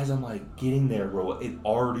literally as I'm like getting there, bro, it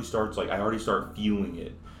already starts, like I already start feeling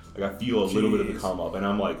it. Like I feel a little bit of the come up, and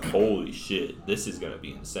I'm like, holy shit, this is gonna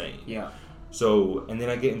be insane. Yeah. So, and then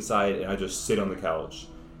I get inside, and I just sit on the couch,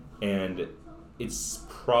 and it's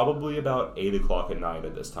probably about 8 o'clock at night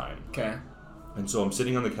at this time. Okay. And so I'm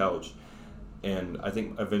sitting on the couch, and I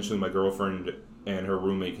think eventually my girlfriend and her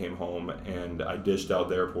roommate came home, and I dished out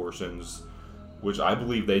their portions, which I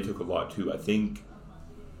believe they took a lot too. I think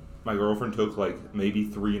my girlfriend took like maybe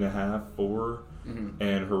 3.5, 4,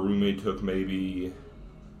 and her roommate took maybe,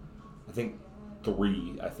 I think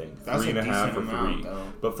 3. I think that's 3.5 or 3. Though.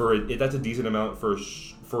 But that's a decent amount for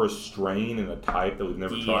a strain and a type that we've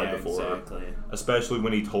never tried before. Exactly. Especially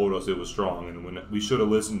when he told us it was strong, and when we should have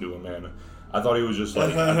listened to him, man. I thought he was just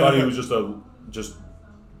like just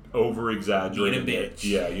over exaggerating. Being a bitch.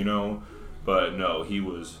 Yeah, you know. But no, he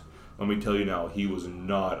was. Let me tell you now, he was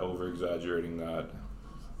not over exaggerating that.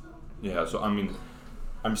 Yeah, so I mean,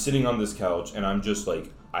 I'm sitting on this couch, and I'm just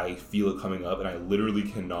like, I feel it coming up, and I literally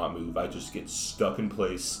cannot move. I just get stuck in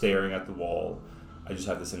place, staring at the wall. I just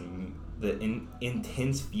have this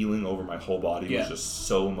intense feeling over my whole body was just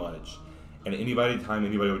so much. And anytime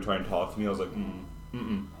anybody would try and talk to me, I was like,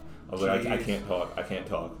 I was like, I can't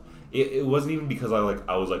talk. It wasn't even because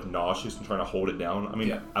I was like nauseous and trying to hold it down. I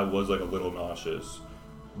mean, I was like a little nauseous,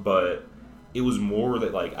 but it was more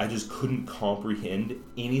that like I just couldn't comprehend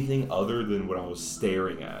anything other than what I was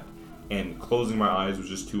staring at, and closing my eyes was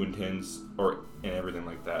just too intense, and everything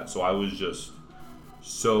like that. So I was just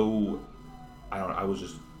I was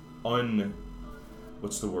just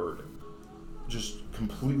what's the word? Just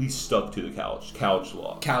completely stuck to the couch. Couch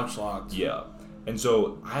locked. Yeah. And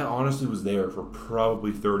so I honestly was there for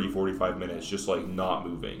probably 30, 45 minutes, just like not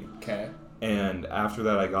moving. Okay. And after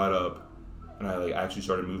that, I got up and I like actually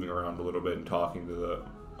started moving around a little bit and talking to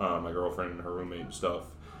my girlfriend and her roommate and stuff.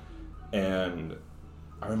 And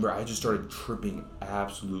I remember I just started tripping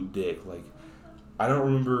absolute dick. Like, I don't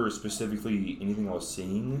remember specifically anything I was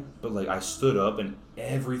seeing, but like I stood up and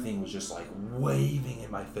everything was just like waving in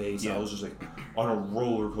my face. Yeah. I was just like on a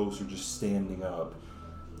roller coaster, just standing up.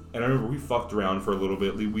 And I remember we fucked around for a little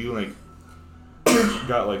bit. We like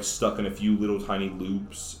got like stuck in a few little tiny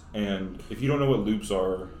loops. And if you don't know what loops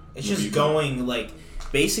are, it's just going like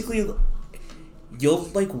basically. You'll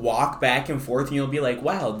like walk back and forth and you'll be like,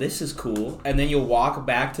 wow, this is cool. And then you'll walk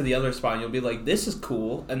back to the other spot and you'll be like, this is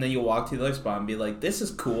cool. And then you'll walk to the other spot and be like, this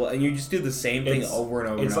is cool. And you just do the same thing over and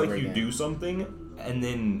over and over again. It's like you do something and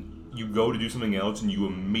then you go to do something else and you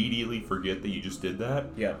immediately forget that you just did that.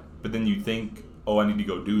 Yeah. But then you think, oh, I need to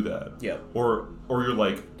go do that. Yeah. Or you're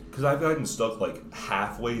like, because I've gotten stuck like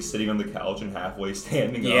halfway sitting on the couch and halfway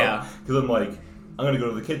standing up. Because I'm like, I'm going to go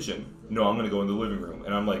to the kitchen. No, I'm going to go in the living room.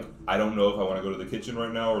 And I'm like, I don't know if I want to go to the kitchen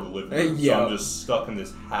right now or the living room. Yeah. So I'm just stuck in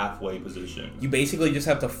this halfway position. You basically just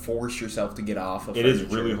have to force yourself to get off of It is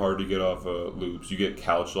really hard to get off loops. You get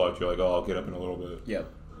couch locked. You're like, oh, I'll get up in a little bit.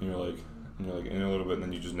 Yep. And you're like, in a little bit, and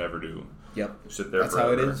then you just never do. Yep. You sit there That's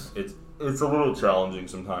forever. how it is. It's a little challenging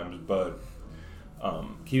sometimes, but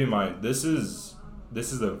keep in mind, this is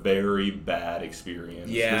a very bad experience.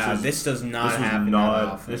 Yeah, this does not happen that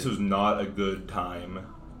often. This was not a good time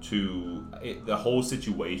the whole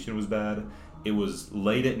situation was bad. It was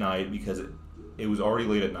late at night because it was already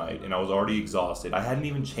late at night, and I was already exhausted. I hadn't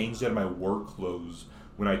even changed out of my work clothes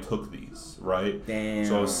when I took these, right? Damn.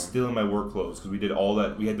 So I was still in my work clothes because we did all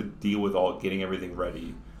that. We had to deal with getting everything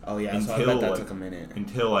ready. Oh, yeah, so I bet that took a minute.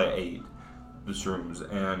 Until I ate the shrooms,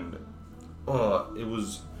 and it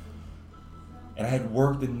was... And I had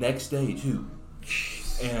work the next day, too.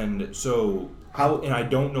 Jeez. And so... And I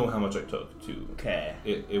don't know how much I took, too. Okay.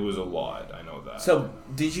 It was a lot, I know that. So,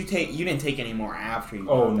 you didn't take any more after you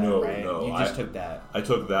got that, right? No. You just took that. I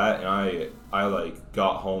took that, and I like,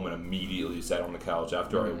 got home and immediately sat on the couch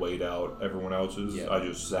after I weighed out everyone else's. Yeah. I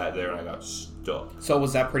just sat there, and I got stuck. So,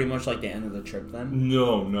 was that pretty much, like, the end of the trip, then?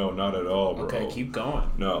 No, not at all, bro. Okay, keep going.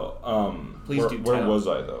 No. Please do tell. Where was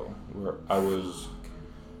I, though? Where I was...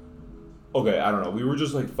 Okay, I don't know. We were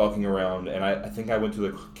just, like, fucking around, and I think I went to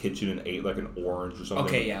the kitchen and ate, like, an orange or something.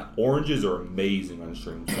 Okay, yeah. Oranges are amazing on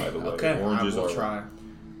shrooms, by the way. Okay, oranges I will try.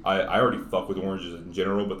 I already fuck with oranges in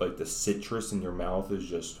general, but, like, the citrus in your mouth is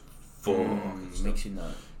just full. It makes you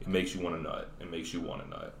nut. It makes you want to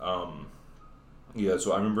nut. Yeah,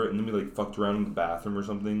 so I remember, and then we, like, fucked around in the bathroom or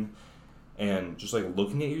something, and just, like,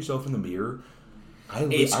 looking at yourself in the mirror.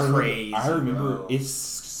 It's crazy, I remember, bro. It's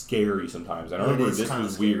scary sometimes. And I remember this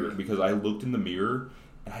was weird because I looked in the mirror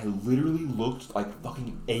and I literally looked like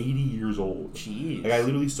fucking 80 years old. Jeez. Like I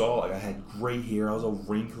literally saw, like I had gray hair, I was all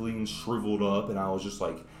wrinkly and shriveled up, and I was just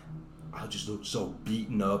like, I just looked so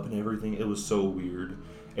beaten up and everything. It was so weird.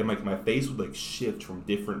 And like my face would like shift from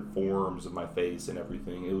different forms of my face and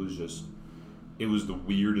everything. It was the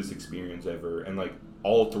weirdest experience ever. And like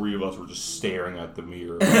all three of us were just staring at the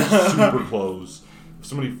mirror, like, super close. If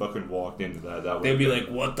somebody fucking walked into that would... They'd be like,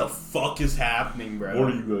 what the fuck is happening, bro?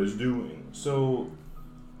 What are you guys doing? So,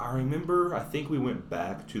 I remember, I think we went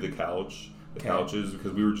back to the couches,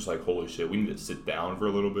 because we were just like, holy shit, we need to sit down for a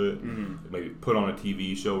little bit, maybe put on a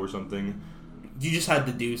TV show or something. You just had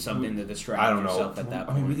to do something to distract yourself at that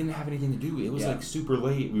point. I mean, we didn't have anything to do. It was like super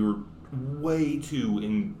late. We were way too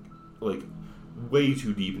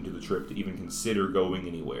deep into the trip to even consider going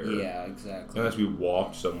anywhere. Yeah, exactly. Unless we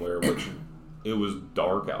walked somewhere, which... It was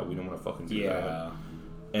dark out. We didn't want to fucking do that.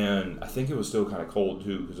 And I think it was still kind of cold,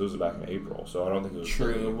 too, because it was back in April, so I don't think it was...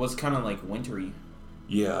 True. Cold. It was kind of, like, wintry.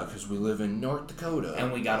 Yeah, because we live in North Dakota.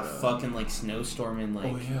 And we got a fucking, like, snowstorm in,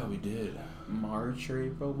 like... Oh, yeah, we did. March or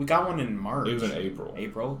April? We got one in March. It was in April.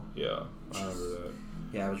 April? Yeah, I remember that.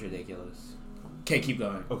 Yeah, it was ridiculous. Okay, keep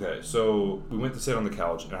going. Okay, so we went to sit on the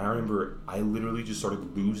couch, and I remember I literally just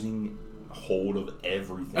started losing hold of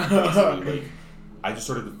everything, basically. Like... I just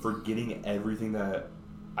started forgetting everything that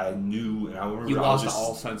I knew, and I remember you lost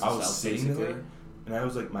all sense of self, sitting basically. there, and I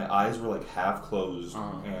was like, my eyes were like half closed,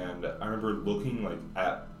 and I remember looking like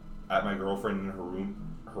at my girlfriend and her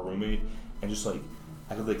roommate, and just like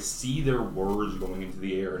I could like see their words going into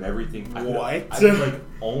the air and everything. I could like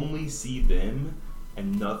only see them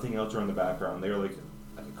and nothing else around the background. They were like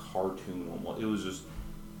a cartoon almost. It was just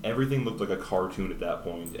everything looked like a cartoon at that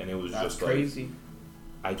point, and it was That's just crazy.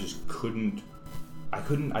 Like I just couldn't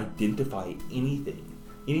identify anything.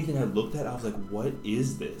 Anything I looked at, I was like, what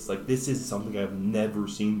is this? Like, this is something I've never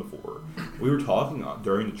seen before. We were talking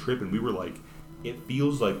during the trip, and we were like, it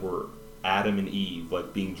feels like we're Adam and Eve,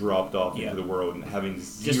 like, being dropped off into the world and having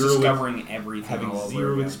zero... Just discovering everything. Having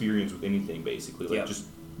zero experience with anything, basically. Like, just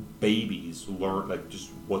babies learn, like, just,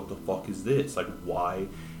 what the fuck is this? Like, why?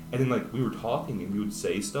 And then, like, we were talking, and we would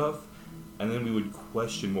say stuff, and then we would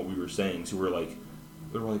question what we were saying. So we were like,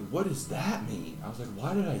 what does that mean? I was like,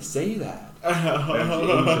 why did I say that?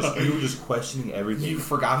 We were just questioning everything. You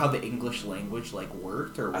forgot how the English language, like,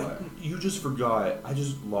 worked, or what? You just forgot. I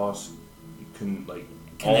just lost,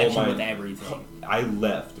 connection with everything. I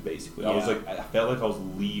left, basically. Yeah. I felt like I was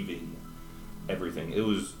leaving everything.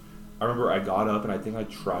 I remember I got up, and I think I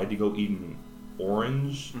tried to go eat an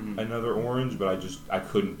orange, another orange, but I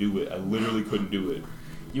couldn't do it. I literally couldn't do it.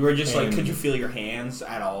 You were just could you feel your hands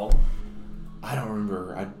at all? I don't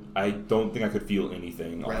remember. I don't think I could feel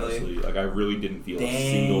anything, Really? honestly. Like, I really didn't feel a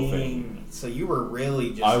single thing. So you were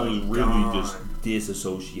really just I like, was really gone. just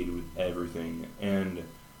disassociated with everything. And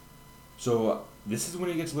so this is when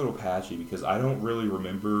it gets a little patchy because I don't really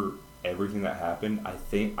remember everything that happened. I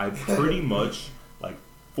think I pretty much, like,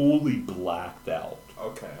 fully blacked out.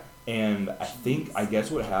 Okay. And I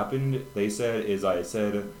guess what happened, they said, is I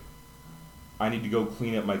said, I need to go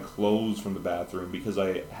clean up my clothes from the bathroom because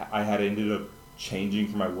I had ended up changing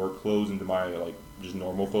from my work clothes into my, like, just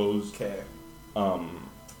normal clothes. Okay.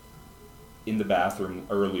 In the bathroom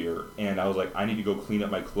earlier, and I was like, I need to go clean up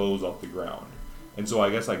my clothes off the ground. And so I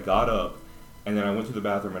guess I got up, and then I went to the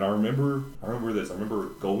bathroom, and I remember this. I remember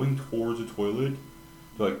going towards the toilet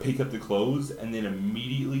to, like, pick up the clothes, and then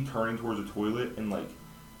immediately turning towards the toilet, and, like,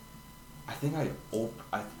 I think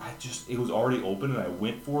it was already open, and I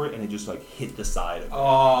went for it, and it just, like, hit the side of it.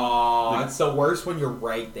 Oh, Like, it's the worst when you're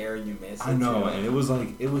right there and you miss it. I know, too. and it was like,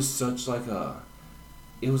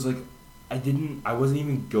 I wasn't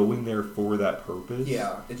even going there for that purpose.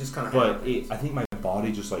 Yeah, it just kind of But I think my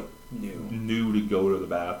body just, like, knew to go to the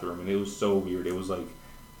bathroom, and it was so weird. It was like,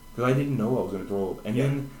 because I didn't know I was going to throw up. And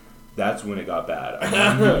then that's when it got bad.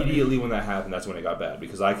 Immediately when that happened, that's when it got bad.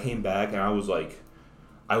 Because I came back, and I was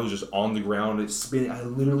just on the ground, it's spinning. I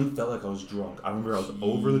literally felt like I was drunk. I remember I was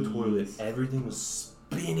over the toilet. Everything was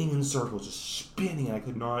spinning in circles, just spinning, and I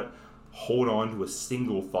could not hold on to a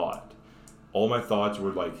single thought. All my thoughts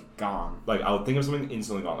were, like, gone. Like, I would think of something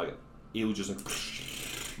instantly gone. Like, it was just, like,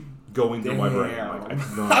 going through my brain. Like, I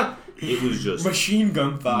could not. It was just machine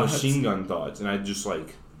gun thoughts. And I just,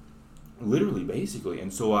 like, literally, basically.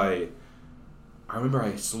 And so I remember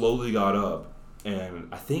I slowly got up, and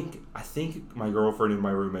I think my girlfriend and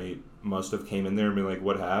my roommate must have came in there and been like,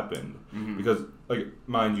 "What happened?" Mm-hmm. Because, like,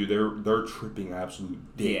 mind you, they're tripping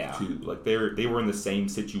absolute dick too. Like, they were in the same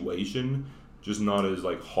situation. Just not as,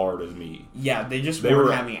 like, hard as me. Yeah, they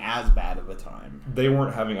weren't having as bad of a time. They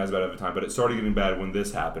weren't having as bad of a time, but it started getting bad when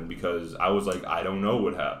this happened because I was like, I don't know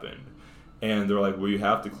what happened. And they're like, well, you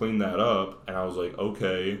have to clean that up. And I was like,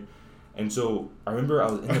 okay. And so I remember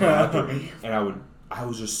I was in the bathroom, and I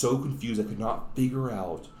was just so confused. I could not figure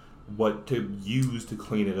out what to use to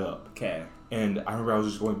clean it up. Okay. And I remember I was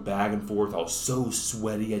just going back and forth. I was so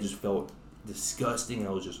sweaty. I just felt disgusting.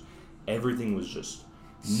 Everything was just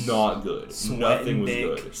not good. Nothing was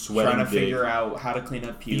good. Sweating, trying to figure out how to clean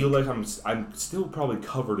up puke. I feel like I'm still probably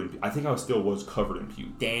covered in. I think I still was covered in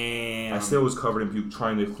puke. Damn. I still was covered in puke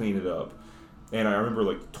trying to clean it up, and I remember,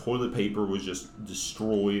 like, toilet paper was just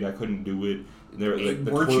destroyed. I couldn't do it. The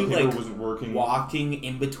toilet paper wasn't working. Walking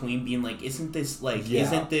in between, being like, isn't this let's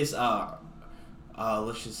just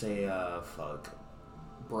say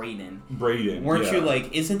Braden. Weren't you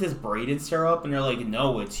like, isn't this Braden syrup? And they're like,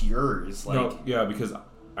 no, it's yours. Like, no, yeah, because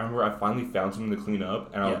I remember I finally found something to clean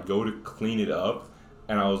up, and I would go to clean it up,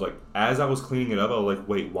 and I was like, as I was cleaning it up, I was like,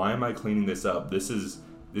 wait, why am I cleaning this up? This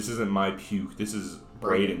isn't my puke. This is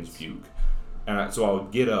Braden's puke. And so I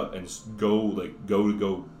would get up and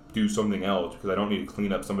go do something else because I don't need to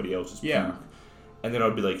clean up somebody else's puke. And then I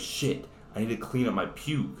would be like, shit, I need to clean up my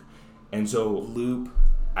puke. And so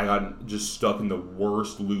I got just stuck in the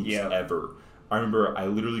worst loops ever. I remember I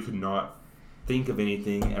literally could not think of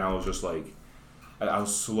anything, and I was just like, I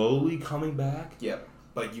was slowly coming back. Yeah,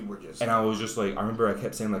 but you were just... And I was just like, I remember I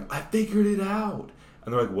kept saying, like, I figured it out.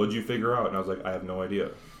 And they're like, what'd you figure out? And I was like, I have no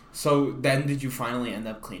idea. So then did you finally end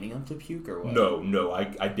up cleaning up the puke or what? No,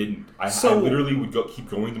 I didn't. I literally would keep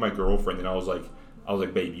going to my girlfriend, and I was like,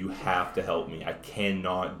 babe, you have to help me. I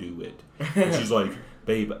cannot do it. And she's like,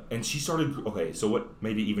 babe, and she started, okay, so what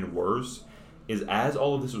made it even worse is as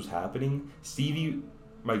all of this was happening, Stevie,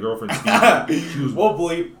 my girlfriend Stevie, she was... Well,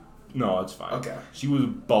 bleep. No, it's fine. Okay. She was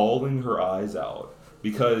bawling her eyes out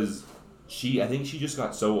because I think she just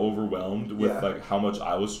got so overwhelmed with like how much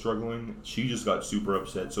I was struggling. She just got super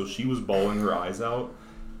upset, so she was bawling her eyes out.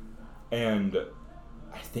 And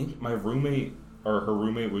I think my roommate, or her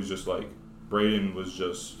roommate, was just like, Braden was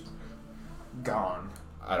just gone.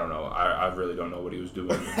 I don't know. I really don't know what he was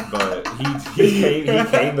doing, but he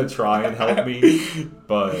came to try and help me,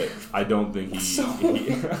 but I don't think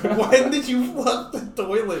when did you flush the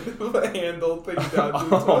toilet handle thing down to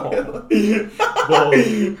the toilet?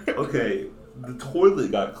 Well, okay, the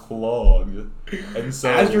toilet got clogged, and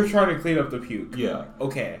so as you're trying to clean up the puke. Yeah.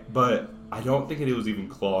 Okay. But I don't think it was even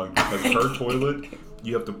clogged because her toilet,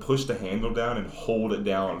 you have to push the handle down and hold it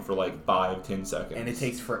down for like 5-10 seconds. And it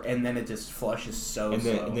takes and then it just flushes slow. And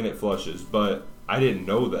then it flushes. But I didn't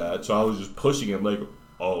know that, so I was just pushing it like,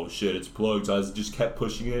 oh shit, it's plugged. So I just kept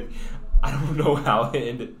pushing it. I don't know how it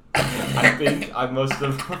ended. I think I must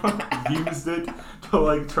have used it to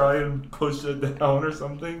like try and push it down or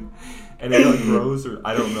something, and it like rose or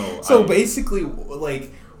I don't know. So basically,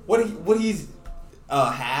 like what he's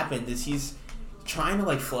happened is he's trying to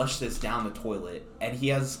like flush this down the toilet, and he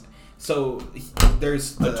has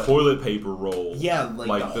there's the toilet paper roll. Yeah,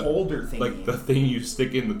 like the holder thing, like the thing you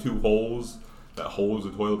stick in the two holes that holds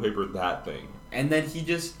the toilet paper. That thing. And then he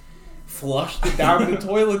just flushed it down the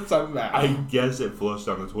toilet somehow. I guess it flushed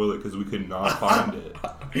down the toilet because we could not find it.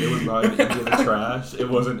 It was not in any of the trash. It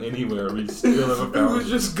wasn't anywhere. We still haven't found it. It was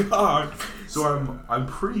just gone. So I'm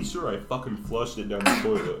pretty sure I fucking flushed it down the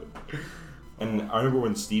toilet. And I remember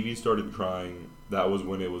when Stevie started crying, that was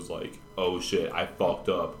when it was like, oh shit, I fucked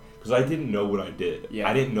up. Because I didn't know what I did. Yeah.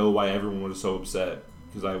 I didn't know why everyone was so upset.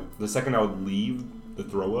 Because the second I would leave the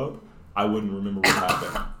throw up, I wouldn't remember what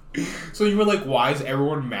happened. So you were like, why is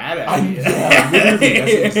everyone mad at me? Yeah, literally,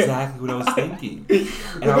 that's exactly what I was thinking.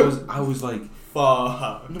 And I was like,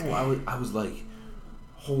 fuck. No, I was like,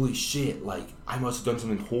 holy shit, like, I must have done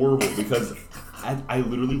something horrible because I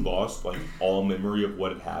literally lost, like, all memory of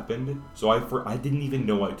what had happened. So I didn't even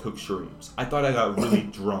know I took shrooms. I thought I got really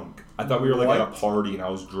drunk. I thought we were, like, at a party and I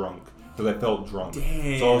was drunk because I felt drunk.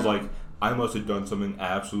 Damn. So I was like, I must have done something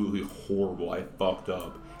absolutely horrible. I fucked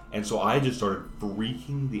up. And so I just started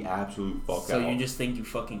freaking the absolute fuck out. So you just think you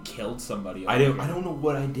fucking killed somebody? I don't know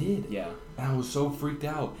what I did. Yeah. And I was so freaked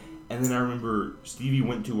out. And then I remember Stevie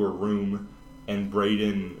went to her room, and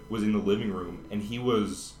Brayden was in the living room, and he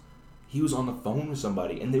was on the phone with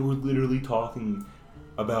somebody, and they were literally talking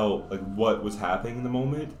about like what was happening in the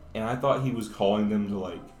moment. And I thought he was calling them to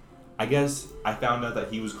like, I guess I found out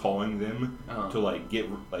that he was calling them to like get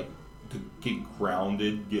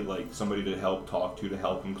grounded, get like somebody to help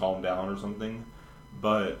help him calm down or something.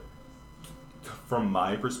 But from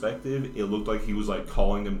my perspective, it looked like he was like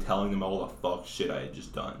calling them, telling them all the fuck shit I had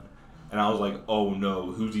just done. And I was like, oh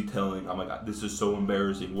no, who's he telling? I'm like, this is so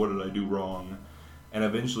embarrassing. What did I do wrong? And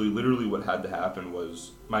eventually, literally what had to happen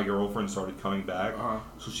was my girlfriend started coming back.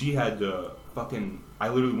 So she had to I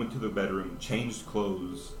literally went to the bedroom, changed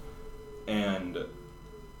clothes, and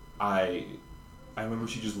I remember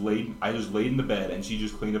I just laid in the bed, and she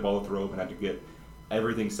just cleaned up all the throw up and had to get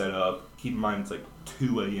everything set up. Keep in mind, it's like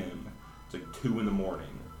 2 a.m. It's like 2 in the morning.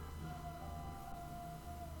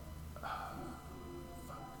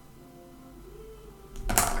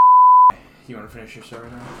 You want to finish your story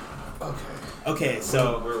now? Okay. Okay,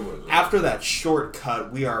 so where was it? After that short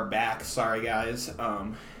cut, we are back. Sorry, guys.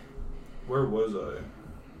 Where was I?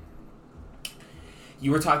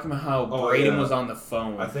 You were talking about how Brayden was on the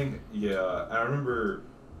phone. I think, yeah. I remember,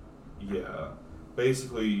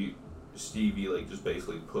 basically, Stevie, like, just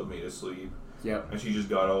basically put me to sleep. Yep. And she just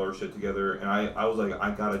got all her shit together. And I was like,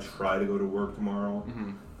 I gotta try to go to work tomorrow.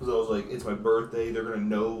 Because I was like, it's my birthday. They're gonna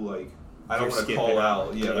know, like, I don't want to call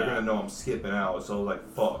out. Yeah, they're gonna know I'm skipping out. So I was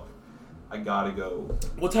like, fuck. I gotta go.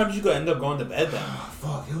 What time did you end up going to bed then?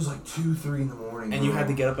 Fuck, it was like 2, 3 in the morning. And you had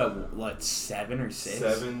to get up at, what, 7 or 6?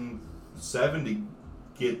 7 to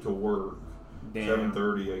get to work. Damn.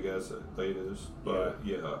 7:30, I guess, at latest. But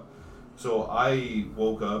yeah. So I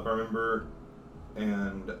woke up, I remember,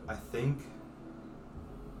 and I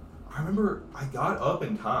remember I got up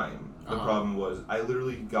in time. The problem was I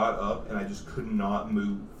literally got up and I just could not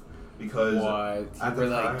move because you were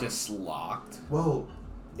like just locked. Well,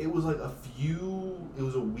 it was like it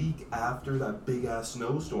was a week after that big ass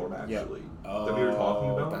snowstorm actually that we were talking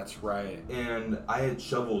about. That's right. And I had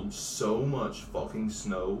shoveled so much fucking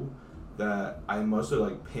snow that I must have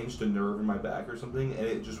like pinched a nerve in my back or something, and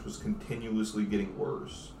it just was continuously getting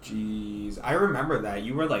worse. Jeez, I remember that.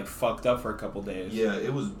 You were like fucked up for a couple days. Yeah,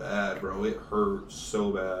 it was bad, bro. It hurt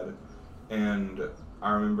so bad. And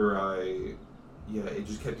I remember it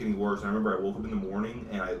just kept getting worse. And I remember I woke up in the morning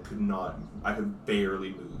and I could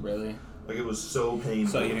barely move. Really? Like, it was so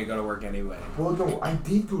painful. So you didn't go to work anyway? Well, no, I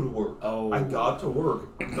did go to work. Oh. I got to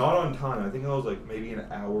work. Not on time. I think I was like maybe an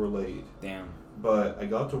hour late. Damn. But I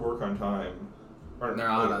got to work on time. Or,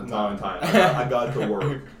 not on time. I got to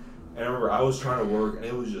work. And I remember I was trying to work and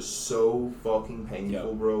it was just so fucking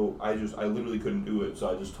painful, bro. I literally couldn't do it. So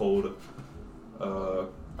I just told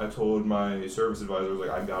my service advisor, I was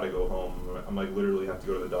like, I gotta go home. I'm like, literally have to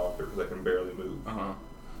go to the doctor because I can barely move.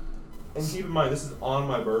 And keep in mind, this is on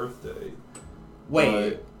my birthday.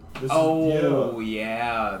 Wait. That's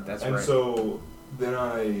right. And so then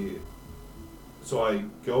I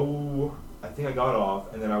think I got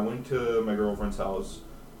off, and then I went to my girlfriend's house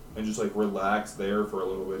and just like relaxed there for a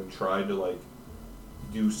little bit and tried to like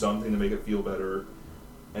do something to make it feel better.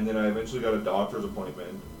 And then I eventually got a doctor's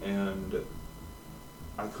appointment, and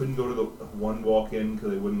I couldn't go to the one walk-in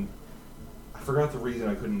because they wouldn't. I I forgot the reason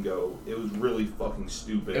I couldn't go. It was really fucking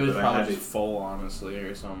stupid. It was but probably just full, honestly,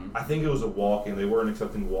 or something. I think it was a walk-in. They weren't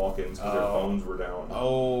accepting walk-ins because their phones were down.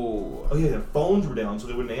 Oh. Oh, yeah, their phones were down, so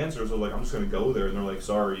they wouldn't answer. So, like, I'm just going to go there. And they're like,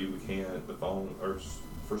 sorry, we can't. The phone, or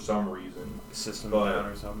for some reason. System down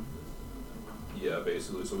or something. Yeah,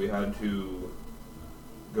 basically. So we had to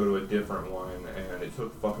go to a different one, and it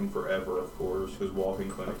took fucking forever, of course, because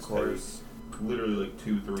walk-in clinics take literally like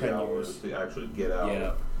 2-3 hours to actually get out.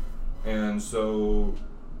 Yeah. And so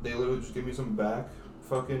they literally just gave me some back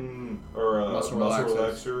fucking or muscle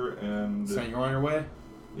relaxer, and sent you on your way.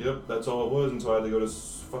 Yep, that's all it was. And so I had to go to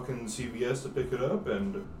fucking CVS to pick it up,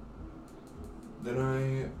 and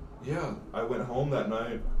then I went home that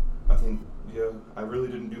night. I think I really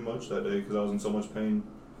didn't do much that day because I was in so much pain.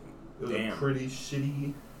 It was a pretty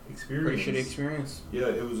shitty experience. Yeah,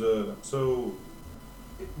 it was so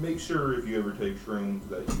make sure if you ever take shrooms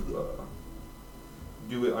that you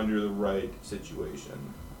do it under the right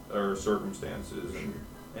situation or circumstances and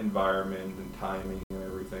environment and timing and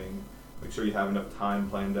everything. Make sure you have enough time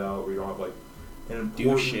planned out where you don't have like an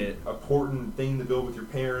important thing to go with your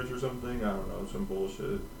parents or something. I don't know, some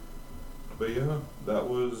bullshit. But yeah, that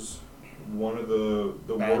was one of the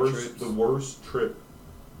worst trip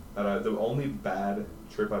that the only bad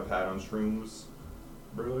trip I've had on shrooms,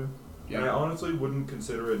 really. Yeah. And I honestly wouldn't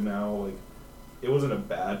consider it now like it wasn't a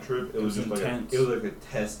bad trip. It was just intense. Like it was like a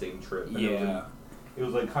testing trip. And it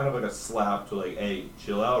was like kind of like a slap to like, hey,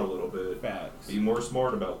 chill out a little bit. Facts. Be more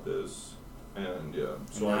smart about this. And yeah,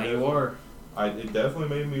 so and now you are. It definitely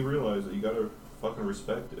made me realize that you gotta fucking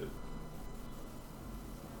respect it.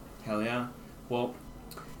 Hell yeah. Well,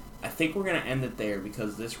 I think we're gonna end it there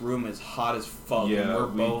because this room is hot as fuck. Yeah,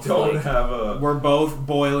 and we're both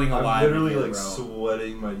boiling alive. I'm literally like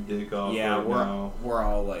sweating my dick off. Yeah, now. We're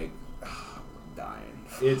all like dying.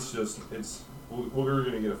 It's we're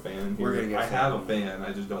gonna get a fan here. I have a fan.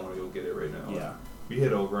 I just don't want to go get it right now. Yeah, we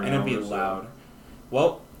hit over an hour. And it'll be loud.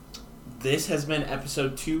 Well, this has been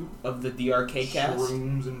episode 2 of the DRK cast.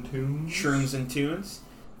 Shrooms and Tunes.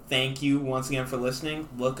 Thank you once again for listening.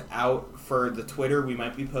 Look out for the Twitter. We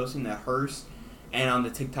might be posting that hearse. And on the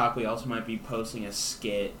TikTok, we also might be posting a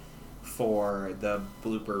skit for the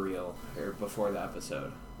blooper reel or before the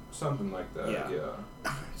episode. Something like that,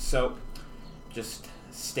 yeah. So, just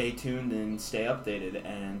stay tuned and stay updated.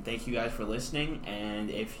 And thank you guys for listening. And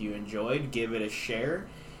if you enjoyed, give it a share.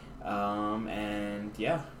 And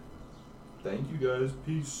yeah. Thank you guys.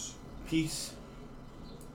 Peace. Peace.